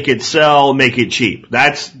good, make it sell, make it cheap.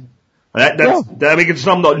 That can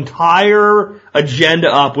sum the entire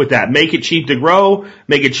agenda up with that. Make it cheap to grow,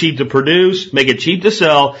 make it cheap to produce, make it cheap to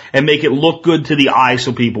sell, and make it look good to the eye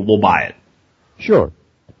so people will buy it. Sure.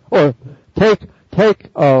 Or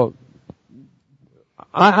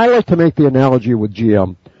I like to make the analogy with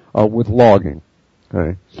GM, with logging.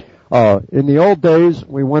 Okay. In the old days,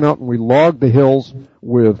 we went out and we logged the hills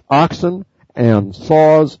with oxen and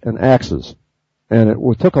saws and axes. And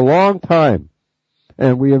it took a long time.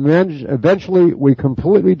 And eventually we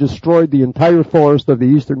completely destroyed the entire forest of the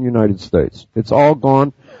eastern United States. It's all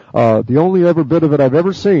gone. The only ever bit of it I've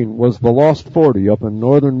ever seen was the Lost 40 up in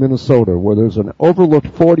northern Minnesota, where there's an overlooked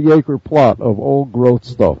 40-acre plot of old growth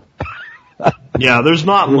stuff. Yeah, there's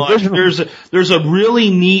not much. There's a really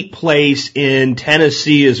neat place in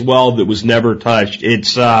Tennessee as well that was never touched.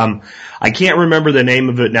 It's I can't remember the name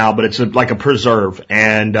of it now, but it's like a preserve,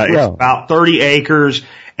 and it's about 30 acres.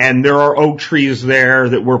 And there are oak trees there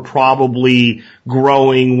that were probably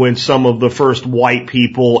growing when some of the first white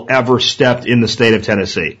people ever stepped in the state of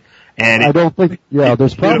Tennessee. And I don't think,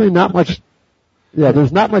 there's probably not much,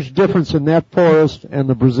 there's not much difference in that forest and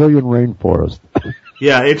the Brazilian rainforest.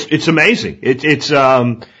 Yeah, it's amazing. It's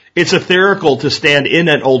etherical to stand in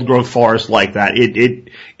an old growth forest like that.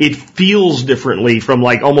 It feels differently from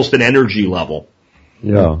like almost an energy level.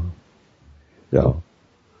 Yeah.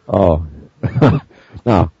 Oh.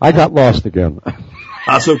 No, I got lost again.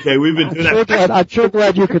 That's okay. We've been doing that. I'm sure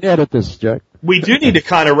glad you can edit this, Jack. We do need to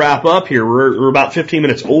kind of wrap up here. We're about 15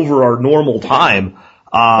 minutes over our normal time.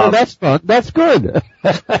 That's fun. That's good.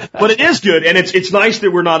 But it is good, and it's nice that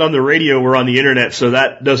we're not on the radio, we're on the internet, so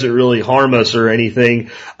that doesn't really harm us or anything.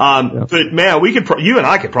 But man, you and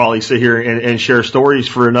I could probably sit here and share stories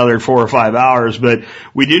for another 4 or 5 hours, but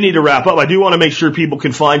we do need to wrap up. I do want to make sure people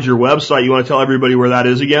can find your website. You want to tell everybody where that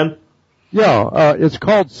is again? Yeah, it's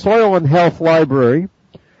called Soil and Health Library,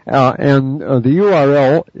 and the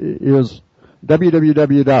URL is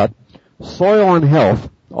www.soilandhealth,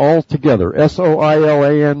 all together,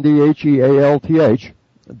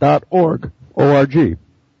 soilandhealth.org, O-R-G.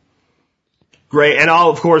 Great. And I'll,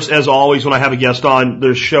 of course, as always, when I have a guest on,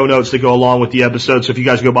 there's show notes that go along with the episode. So if you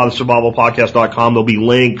guys go by the survivalpodcast.com, there'll be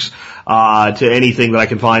links to anything that I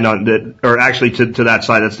can find on that, or actually to that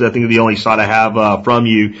site. That's, I think, the only site I have from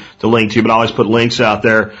you to link to, but I always put links out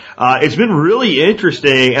there. It's been really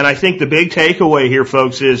interesting, and I think the big takeaway here,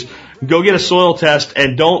 folks, is go get a soil test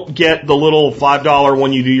and don't get the little $5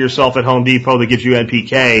 one you do yourself at Home Depot that gives you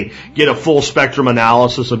NPK. Get a full spectrum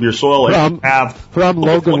analysis of your soil from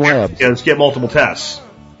Logan Labs. Get multiple tests.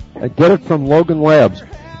 Get it from Logan Labs.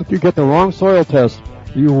 If you get the wrong soil test,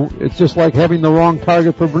 it's just like having the wrong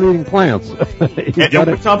target for breeding plants. And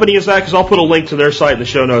what company is that? Because I'll put a link to their site in the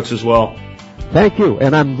show notes as well. Thank you,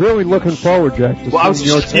 and I'm really looking forward, Jack, to seeing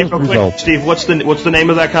your test results. Steve, what's the name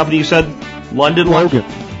of that company you said? Logan.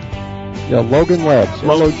 Yeah, Logan Labs.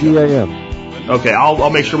 Logan. Okay, I'll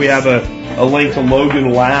make sure we have a link to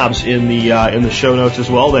Logan Labs in the show notes as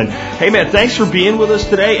well. Then, hey man, thanks for being with us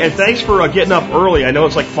today, and thanks for getting up early. I know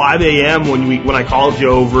it's like 5 a.m. when I called you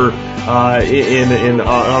over on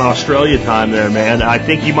Australia time there, man. I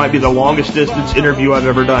think you might be the longest distance interview I've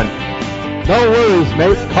ever done. No worries,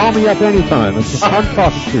 mate. Call me up anytime. It's fun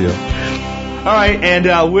talking to you. All right,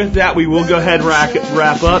 and with that, we will go ahead and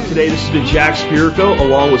wrap up. Today, this has been Jack Spirko,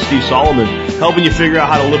 along with Steve Solomon, helping you figure out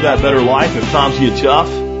how to live that better life if times get tough,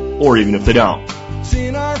 or even if they don't.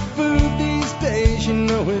 Seeing our food these days, you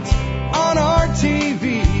know it's on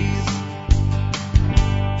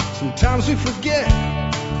Sometimes we forget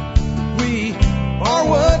we are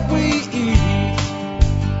what we eat.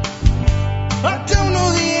 I don't know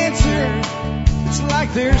the answer. It's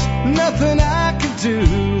like there's nothing I can do.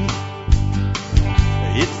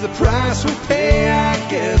 It's the price we pay, I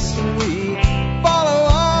guess, when we follow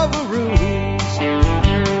all the rules.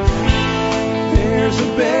 There's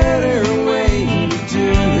a better way to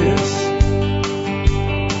do this.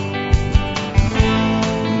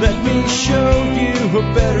 Let me show you a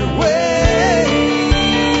better way.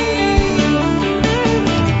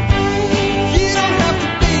 You don't have to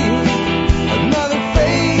be another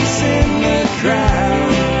face in the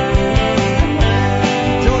crowd.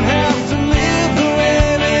 You don't have to live the way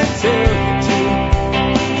they tell you to.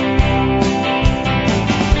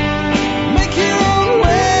 Make your own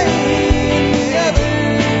way, the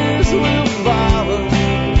others will follow.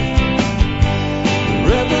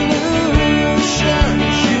 Revolution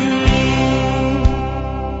is you.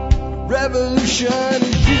 Revolution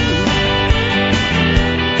is you.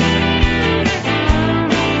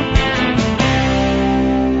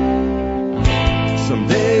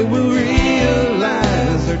 Someday we'll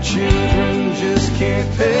realize our children just can't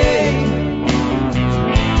pay.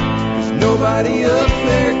 'Cause nobody up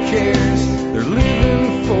there cares. They're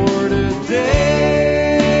living for today.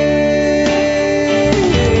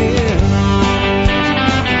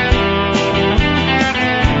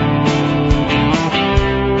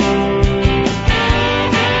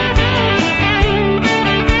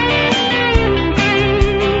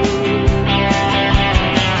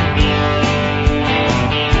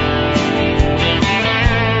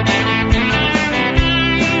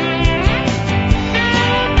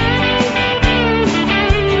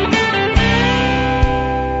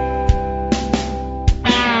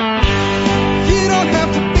 You don't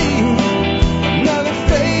have to be another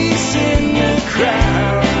face in the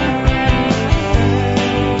crowd.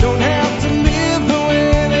 Don't have to live the way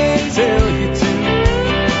they tell you to.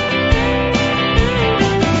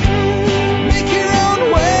 Make your own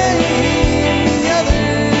way, the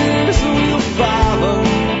others will follow.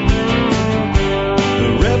 The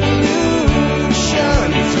revolution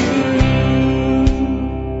is you.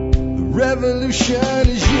 The revolution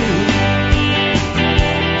is you.